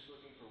 So it's just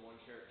looking for one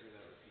character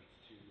that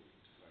repeats 2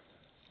 to 5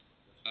 times.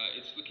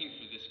 It's looking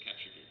for this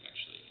capture group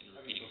actually and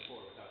repeating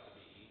before, without the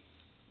BE?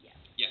 Yeah.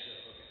 Yeah.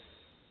 So, okay.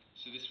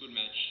 So this would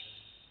match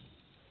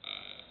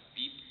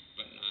beep,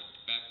 but not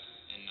bep,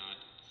 and not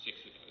 6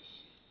 of those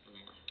or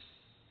more.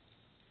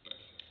 But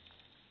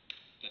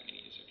that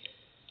many is okay.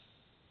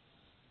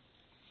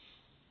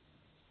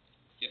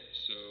 Yep,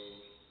 so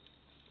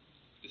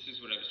this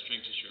is what I was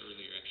trying to show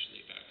earlier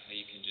actually about how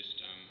you can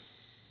just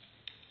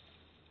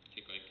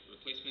take like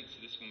replacements. So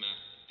this will map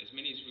as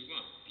many as we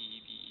want. B,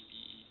 B, B,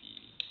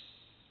 B.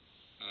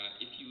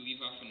 If you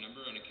leave off a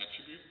number on a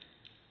capture group,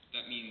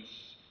 that means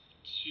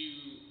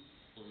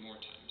 2 or more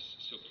times.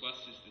 So plus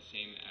is the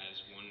same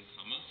as 1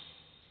 comma.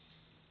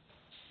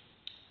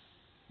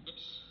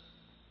 Oops.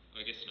 Oh,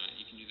 I guess not.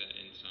 You can do that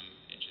in some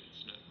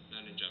engines,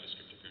 not in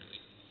JavaScript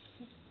apparently.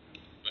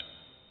 But,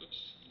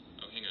 oops.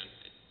 Oh, hang on.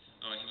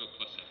 I have a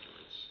plus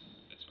afterwards.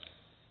 That's why.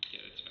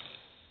 Yeah, that's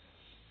valid.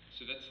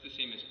 So that's the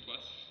same as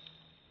plus,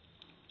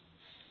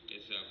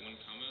 is 1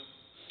 comma,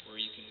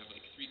 or you can have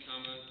like 3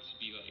 comma to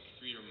be like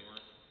 3 or more.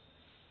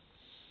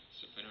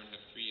 So if I don't have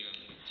 3, I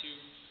only have 2,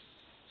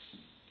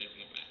 then it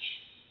won't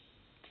match,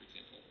 for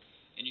example.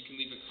 And you can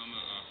leave a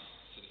comma off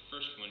for the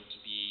first one to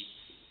be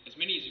as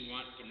many as you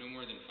want, but no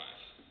more than 5.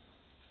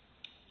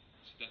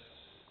 So that,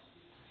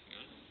 hang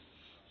on.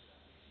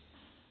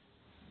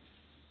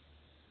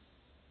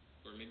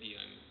 Or maybe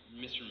I'm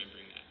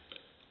misremembering that,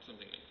 but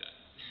something like that.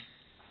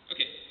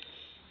 Okay.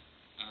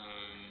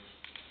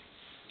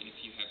 And if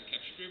you have a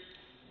capture group,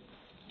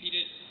 repeat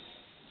it.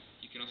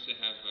 You can also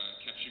have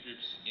capture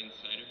groups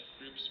inside of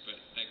groups, but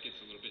that gets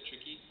a little bit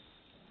tricky.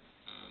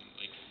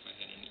 Like if I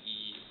had an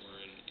E or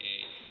an A.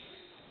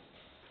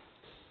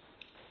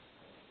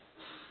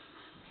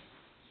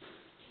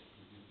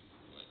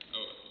 What?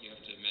 Oh, you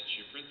have to match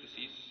your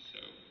parentheses,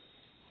 so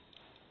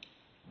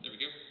there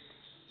we go.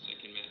 So I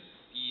can match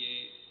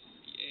BA,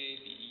 BA,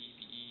 BE,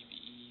 BE,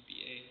 BE,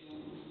 BA,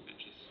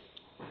 matches.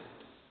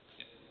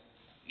 Yeah.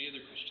 Any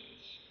other questions?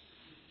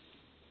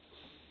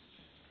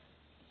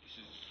 This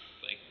is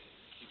like,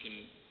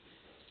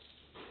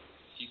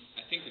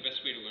 I think the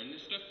best way to learn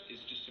this stuff is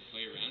just to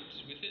play around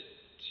with it,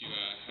 to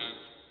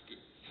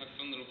have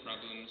fun little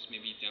problems,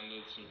 maybe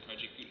download some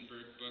Project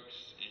Gutenberg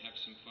books and have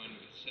some fun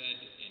with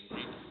sed and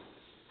grep,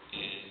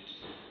 and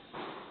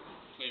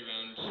play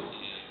around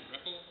in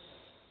REPL,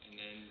 and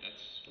then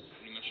that's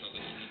pretty much all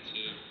that you need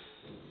to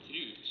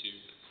do to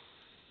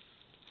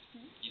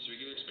use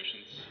regular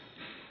expressions.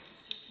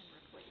 Search and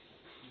replace.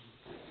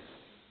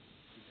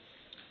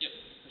 Yep,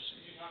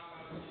 question? Can you talk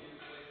about a few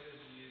places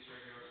you use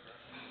regular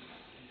expressions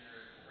in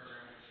your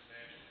programming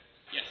today?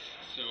 Yes,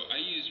 so I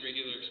use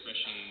regular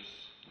expressions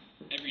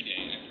every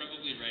day. I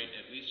probably write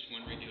at least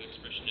 1 regular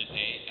expression a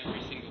day,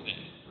 every single day.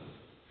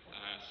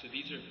 So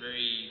these are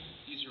very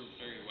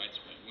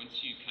widespread.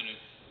 Once you kind of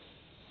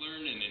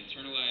learn and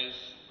internalize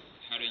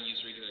how to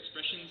use regular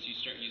expressions, you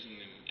start using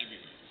them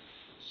everywhere.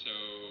 So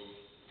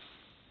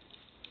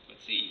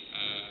let's see.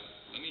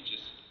 Let me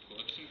just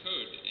pull up some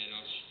code and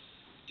I'll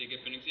dig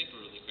up an example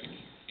really quick.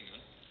 Hang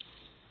on.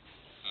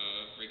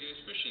 Regular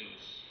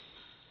expressions.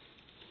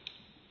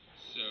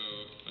 So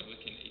if I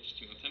look in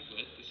HTML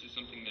template, this is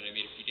something that I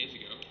made a few days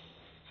ago.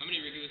 How many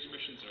regular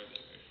expressions are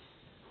there?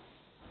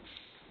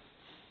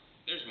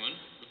 There's one,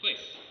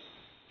 replace.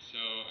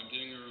 So I'm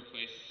doing a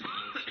replace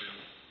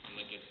on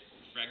like a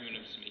fragment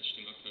of some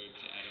HTML code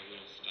to add a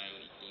little style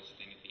equals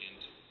thing at the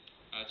end.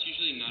 It's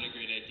usually not a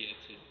great idea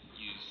to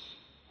use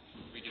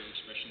regular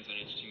expressions on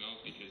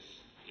HTML because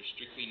they're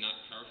strictly not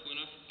powerful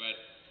enough, but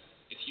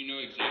if you know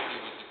exactly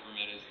what the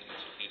format is, then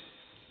it's okay.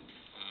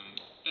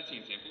 That's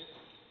an example.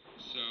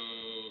 So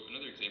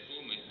another example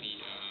might be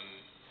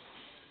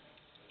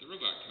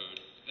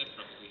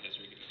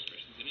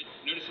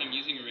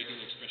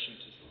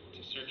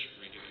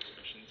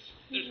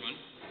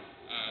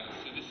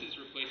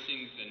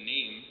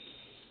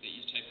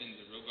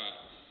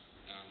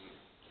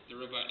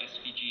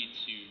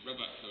to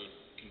robot code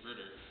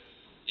converter,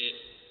 it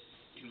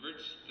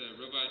converts the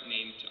robot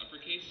name to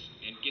uppercase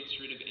and gets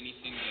rid of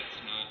anything that's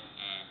not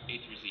A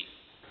through Z,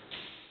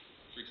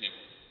 for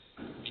example,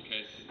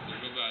 because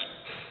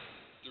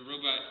the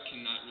robot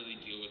cannot really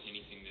deal with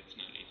anything that's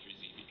not A through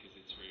Z because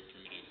it's very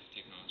primitive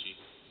technology.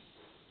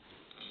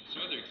 So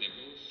other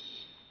examples.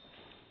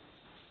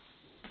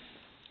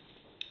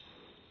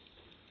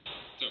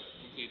 So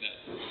hopefully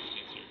that helps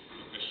answer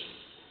your question.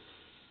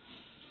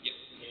 Yep.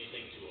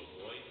 Anything to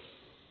avoid?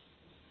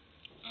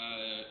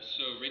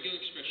 So regular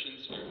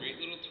expressions are a great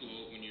little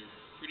tool when you're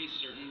pretty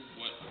certain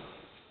what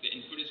the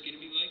input is going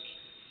to be like,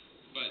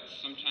 but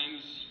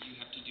sometimes you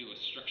have to deal with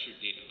structured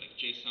data like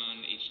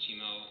JSON,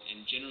 HTML,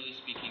 and generally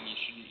speaking, you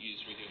shouldn't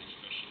use regular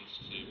expressions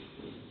to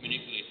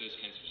manipulate those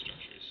kinds of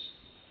structures.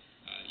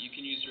 You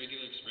can use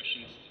regular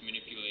expressions to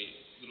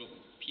manipulate little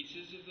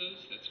pieces of those,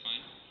 that's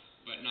fine,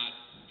 but not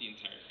the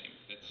entire thing.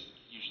 That's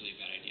usually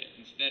a bad idea.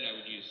 Instead, I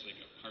would use like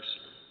a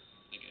parser,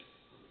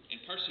 and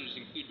parsers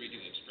include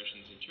regular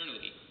expressions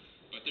internally,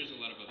 but there's a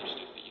lot of other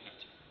stuff that you have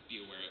to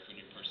be aware of when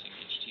you're parsing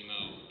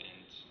HTML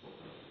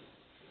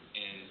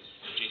and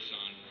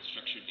JSON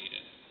structured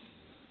data.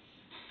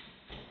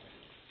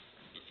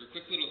 But for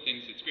quick little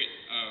things, it's great.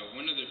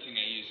 One other thing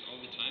I use all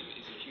the time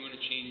is if you want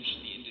to change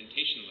the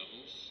indentation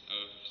levels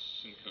of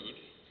some code,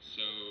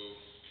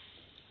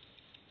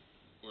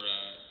 or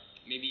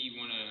maybe you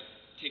want to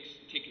take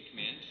a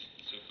command.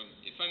 So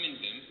if I'm in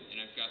Vim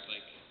and I've got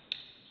like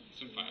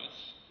some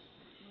files.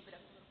 Move it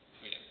up a little.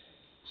 Oh yeah.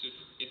 So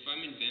if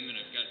I'm in Vim and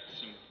I've got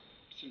some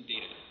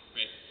data,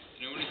 right,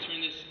 and I want to turn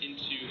this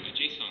into a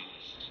JSON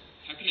list,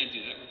 how can I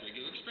do that with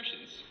regular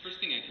expressions? First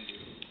thing I can do,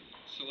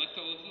 select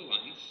all of the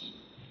lines,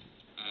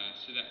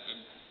 so that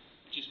I'm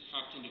just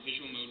popped into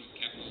visual mode with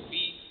capital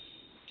V,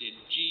 did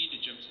G to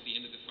jump to the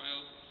end of the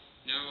file.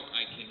 Now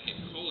I can hit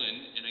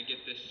colon and I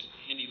get this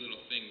handy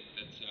little thing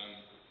that's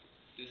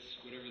this,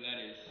 whatever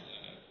that is,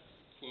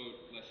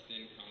 quote less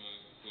than, comma,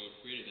 quote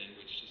greater than,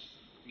 which just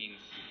means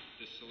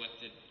the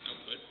selected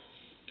output.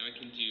 Now I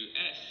can do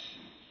S,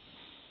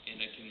 and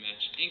I can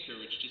match anchor,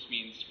 which just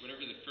means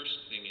whatever the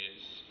first thing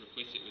is,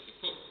 replace it with a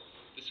quote.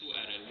 This will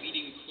add a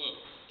leading quote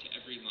to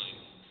every line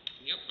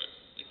in the output,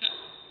 like that.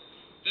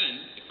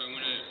 Then, if I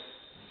want to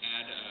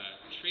add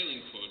a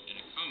trailing quote and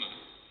a comma,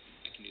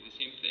 I can do the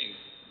same thing.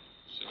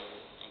 So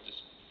I'll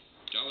just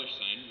 $,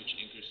 which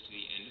anchors to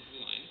the end of the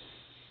line.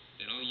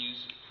 Then I'll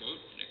use a quote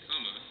and a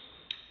comma,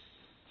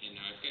 and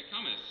now I've got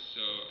commas.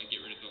 So I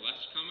get rid of the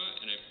last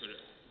comma, and I put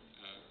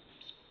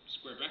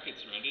square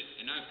brackets around it,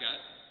 and now I've got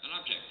an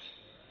object.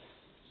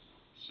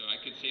 So I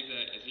could save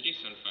that as a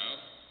JSON file,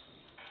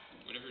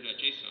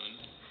 whatever.json,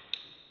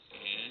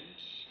 and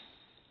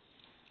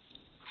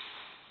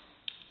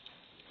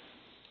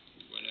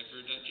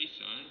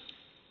whatever.json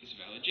is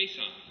valid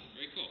JSON.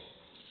 Very cool.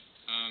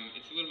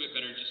 It's a little bit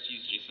better just to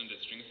use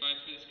JSON.stringify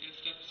for this kind of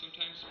stuff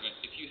sometimes, but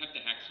if you have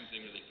to hack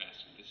something really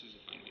fast, this is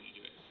a fine way to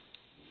do it.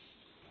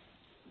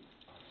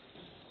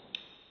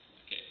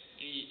 Okay,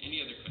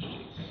 any other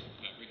questions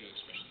about regular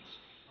expressions?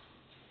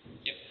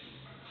 Yep.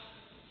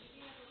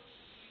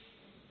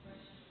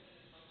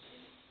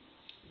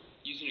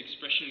 Use an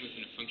expression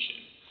within a function.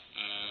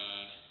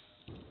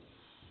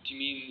 Do you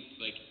mean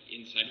like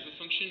inside of a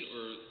function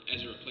or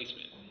as a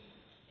replacement?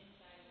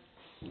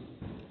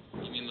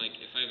 You mean like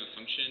if I have a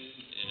function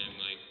and I'm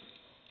like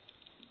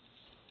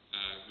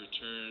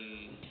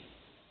return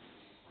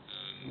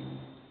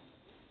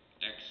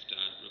x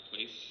dot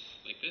replace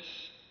like this?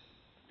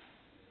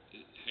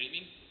 How do you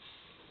mean?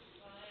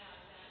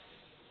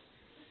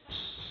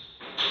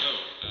 Oh,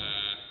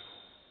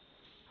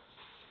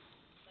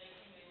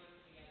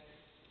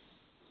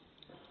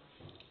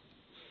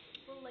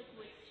 Well, like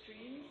with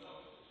streams.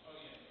 Oh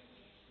yeah.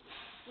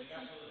 With Like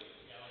some, absolutely.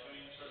 Yeah, like I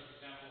mean, for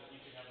example, you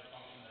could have a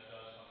function that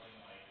does something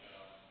like,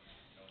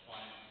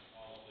 find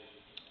all of the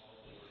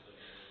words of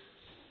your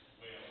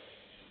whale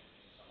in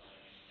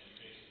something, and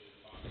basically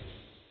the function,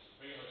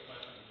 regular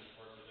expressions will just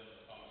work within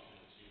the function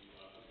to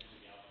produce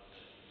the output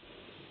that you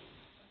need.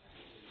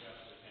 So you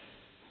absolutely can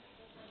use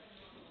it between the function.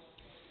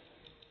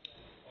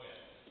 Oh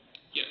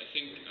yeah. yeah, I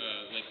think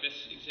like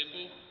this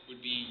example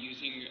would be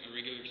using a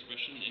regular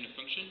expression in a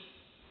function.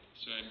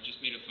 So I just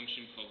made a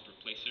function called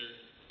replacer,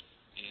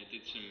 and I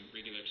did some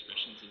regular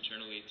expressions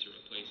internally to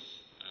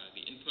replace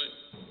the input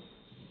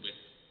with,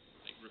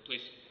 like,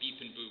 replace beep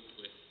and boop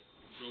with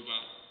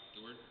robot,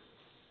 the word.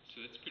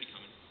 So that's pretty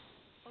common.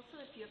 also,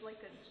 if you have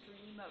like a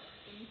stream of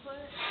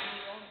input,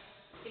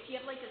 if you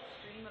have like a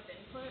stream of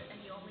input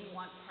and you only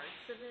want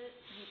parts of it,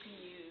 you can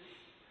use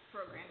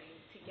programming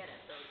to get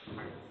at those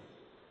parts.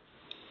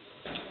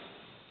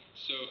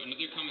 So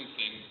another common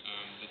thing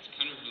that's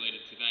kind of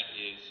related to that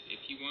is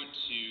if you want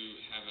to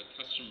have a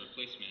custom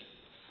replacement,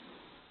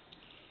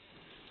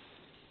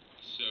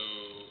 so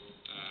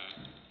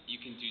you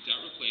can do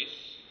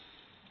 .replace.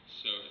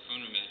 So if I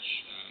want to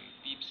match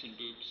beeps and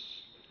boops,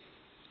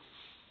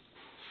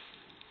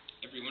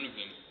 every one of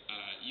them,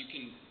 you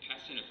can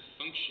pass in a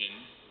function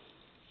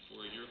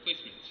for your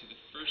replacement. So the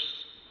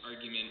first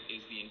argument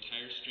is the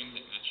entire string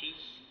that matches,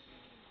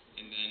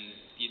 and then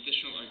the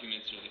additional additional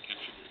arguments are the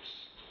capture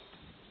groups.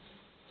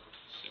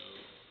 So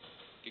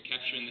the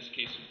capture in this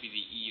case would be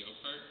the EO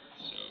part.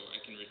 So I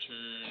can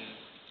return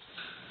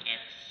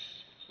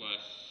x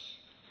plus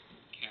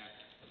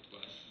cap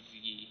plus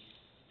z,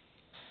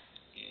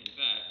 and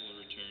that will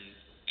return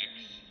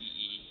x,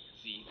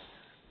 z.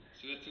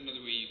 So that's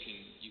another way you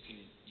can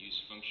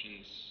use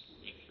functions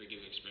with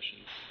regular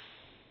expressions,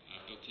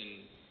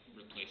 built-in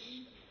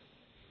replace.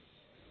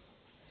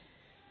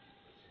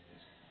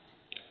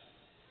 Yeah,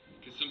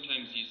 because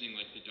sometimes using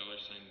like the $1 kind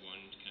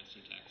of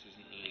syntax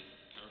isn't really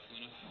powerful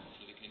enough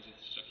for the kinds of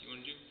stuff you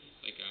want to do.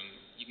 Like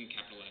you can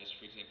capitalize,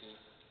 for example.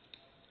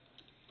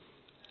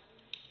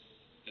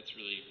 That's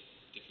really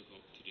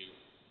difficult to do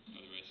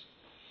otherwise.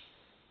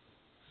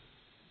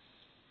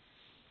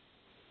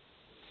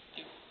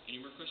 Yeah. Any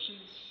more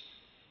questions?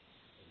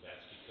 And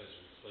that's because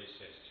replace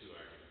has 2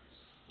 arguments.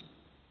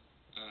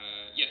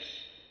 Yes.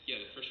 Yeah,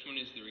 the first one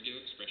is the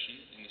regular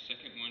expression, and the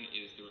second one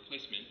is the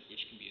replacement,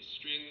 which can be a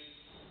string,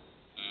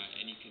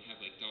 and you can have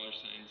like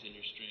 $signs in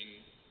your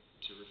string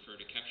to refer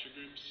to capture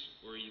groups,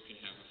 or you can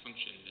have a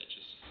function that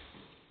just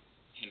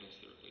handles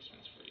the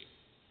replacements for you.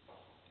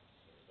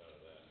 Never thought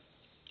of that.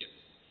 Yep.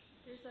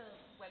 There's a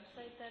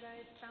website that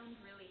I found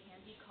really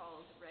handy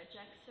called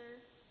regexer,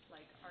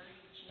 like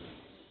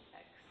R-E-G-E-X-R,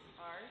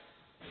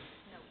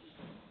 no E,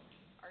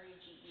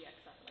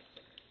 R-E-G-E-X-R, like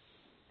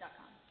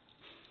clicker.com.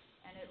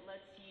 And it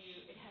lets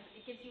you,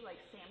 it gives you like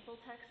sample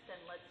text and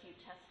lets you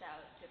test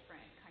out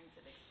different kinds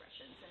of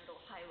expressions, and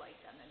it'll highlight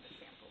them in the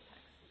sample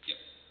text. Yep.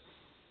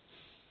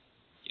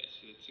 Yeah,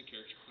 so it's a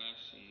character class,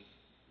 and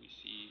we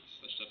see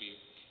 /w.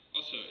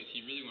 Also, if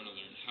you really want to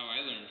learn, how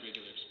I learned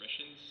regular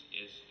expressions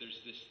is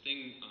there's this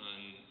thing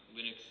on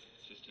Linux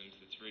systems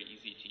that's very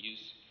easy to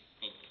use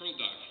called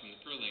PerlDoc from the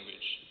Perl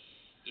language.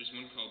 There's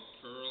one called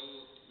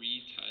Perl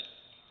Retut.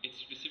 It's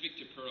specific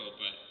to Perl,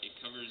 but it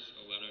covers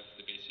a lot of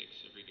the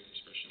basics of regular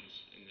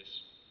expressions in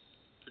this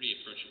pretty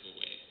approachable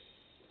way.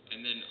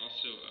 And then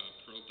also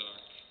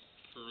PerlDoc,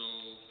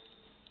 Perl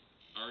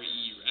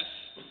REREF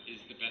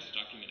is the best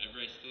document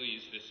ever. I still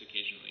use this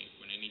occasionally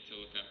when I need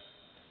to look up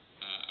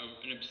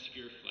an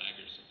obscure flag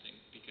or something,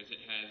 because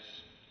it has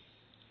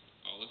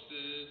all of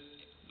the,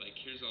 like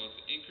here's all of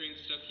the anchoring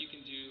stuff you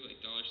can do, like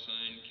 $,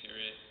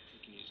 caret, you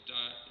can use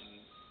dot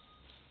and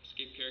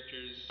escape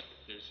characters.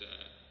 There's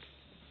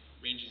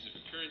ranges of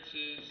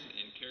occurrences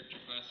and character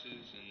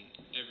classes, and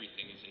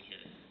everything is in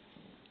here.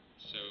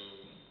 So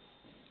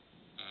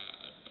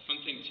a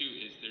fun thing too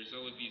is there's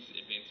all of these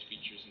advanced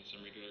features in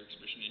some regular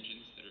expression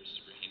engines that are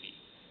super handy,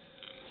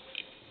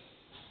 like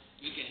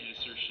look ahead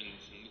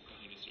assertions and look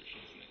behind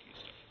assertions and that kind of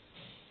stuff.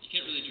 You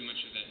can't really do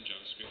much of that in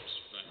JavaScript,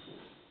 but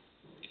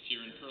if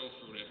you're in Perl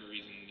for whatever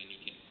reason, then you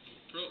can.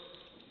 Perl,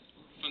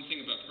 fun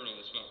thing about Perl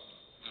as well.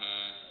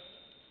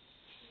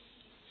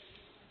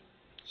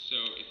 So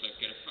if I've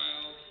got a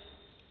file,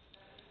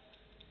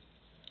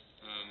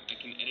 I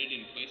can edit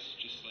in place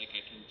just like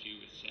I can do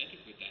with sed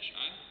with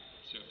 -i.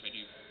 So if I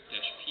do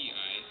 -pi,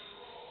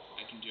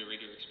 I can do a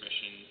regular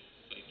expression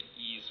like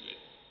ease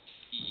with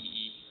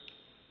eee.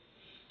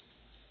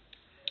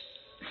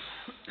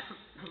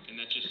 And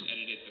that just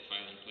edited the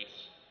file in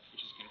place,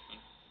 which is kind of fun.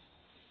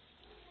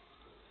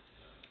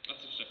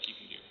 Lots of stuff you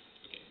can do.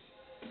 Okay.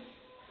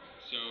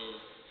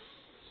 So,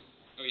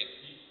 oh yeah.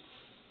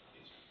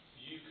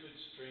 You could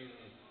string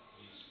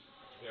these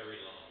very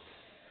long.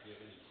 Do you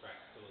have any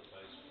practical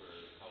advice for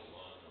how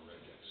long a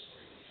regex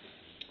string should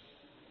be?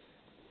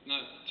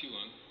 Not too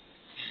long.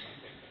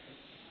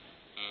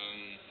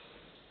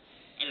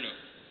 I don't know.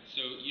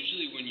 So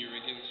usually when your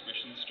regular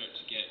expressions start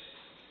to get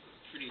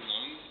pretty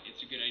long,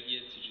 it's a good idea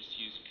to just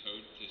use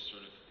code to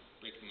sort of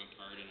break them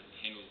apart and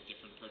handle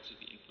different parts of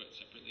the input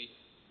separately.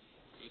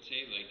 I would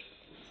say, like,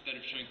 instead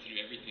of trying to do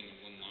everything in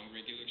one long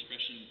regular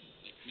expression,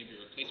 like maybe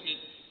a replacement,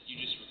 you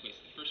just replace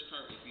the first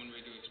part with one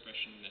regular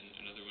expression, then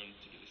another one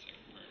to do the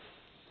second part.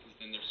 Because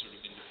then they're sort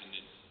of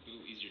independent, a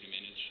little easier to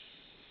manage.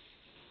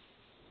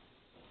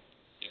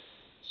 Yep.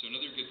 So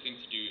another good thing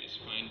to do is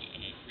find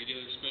a regular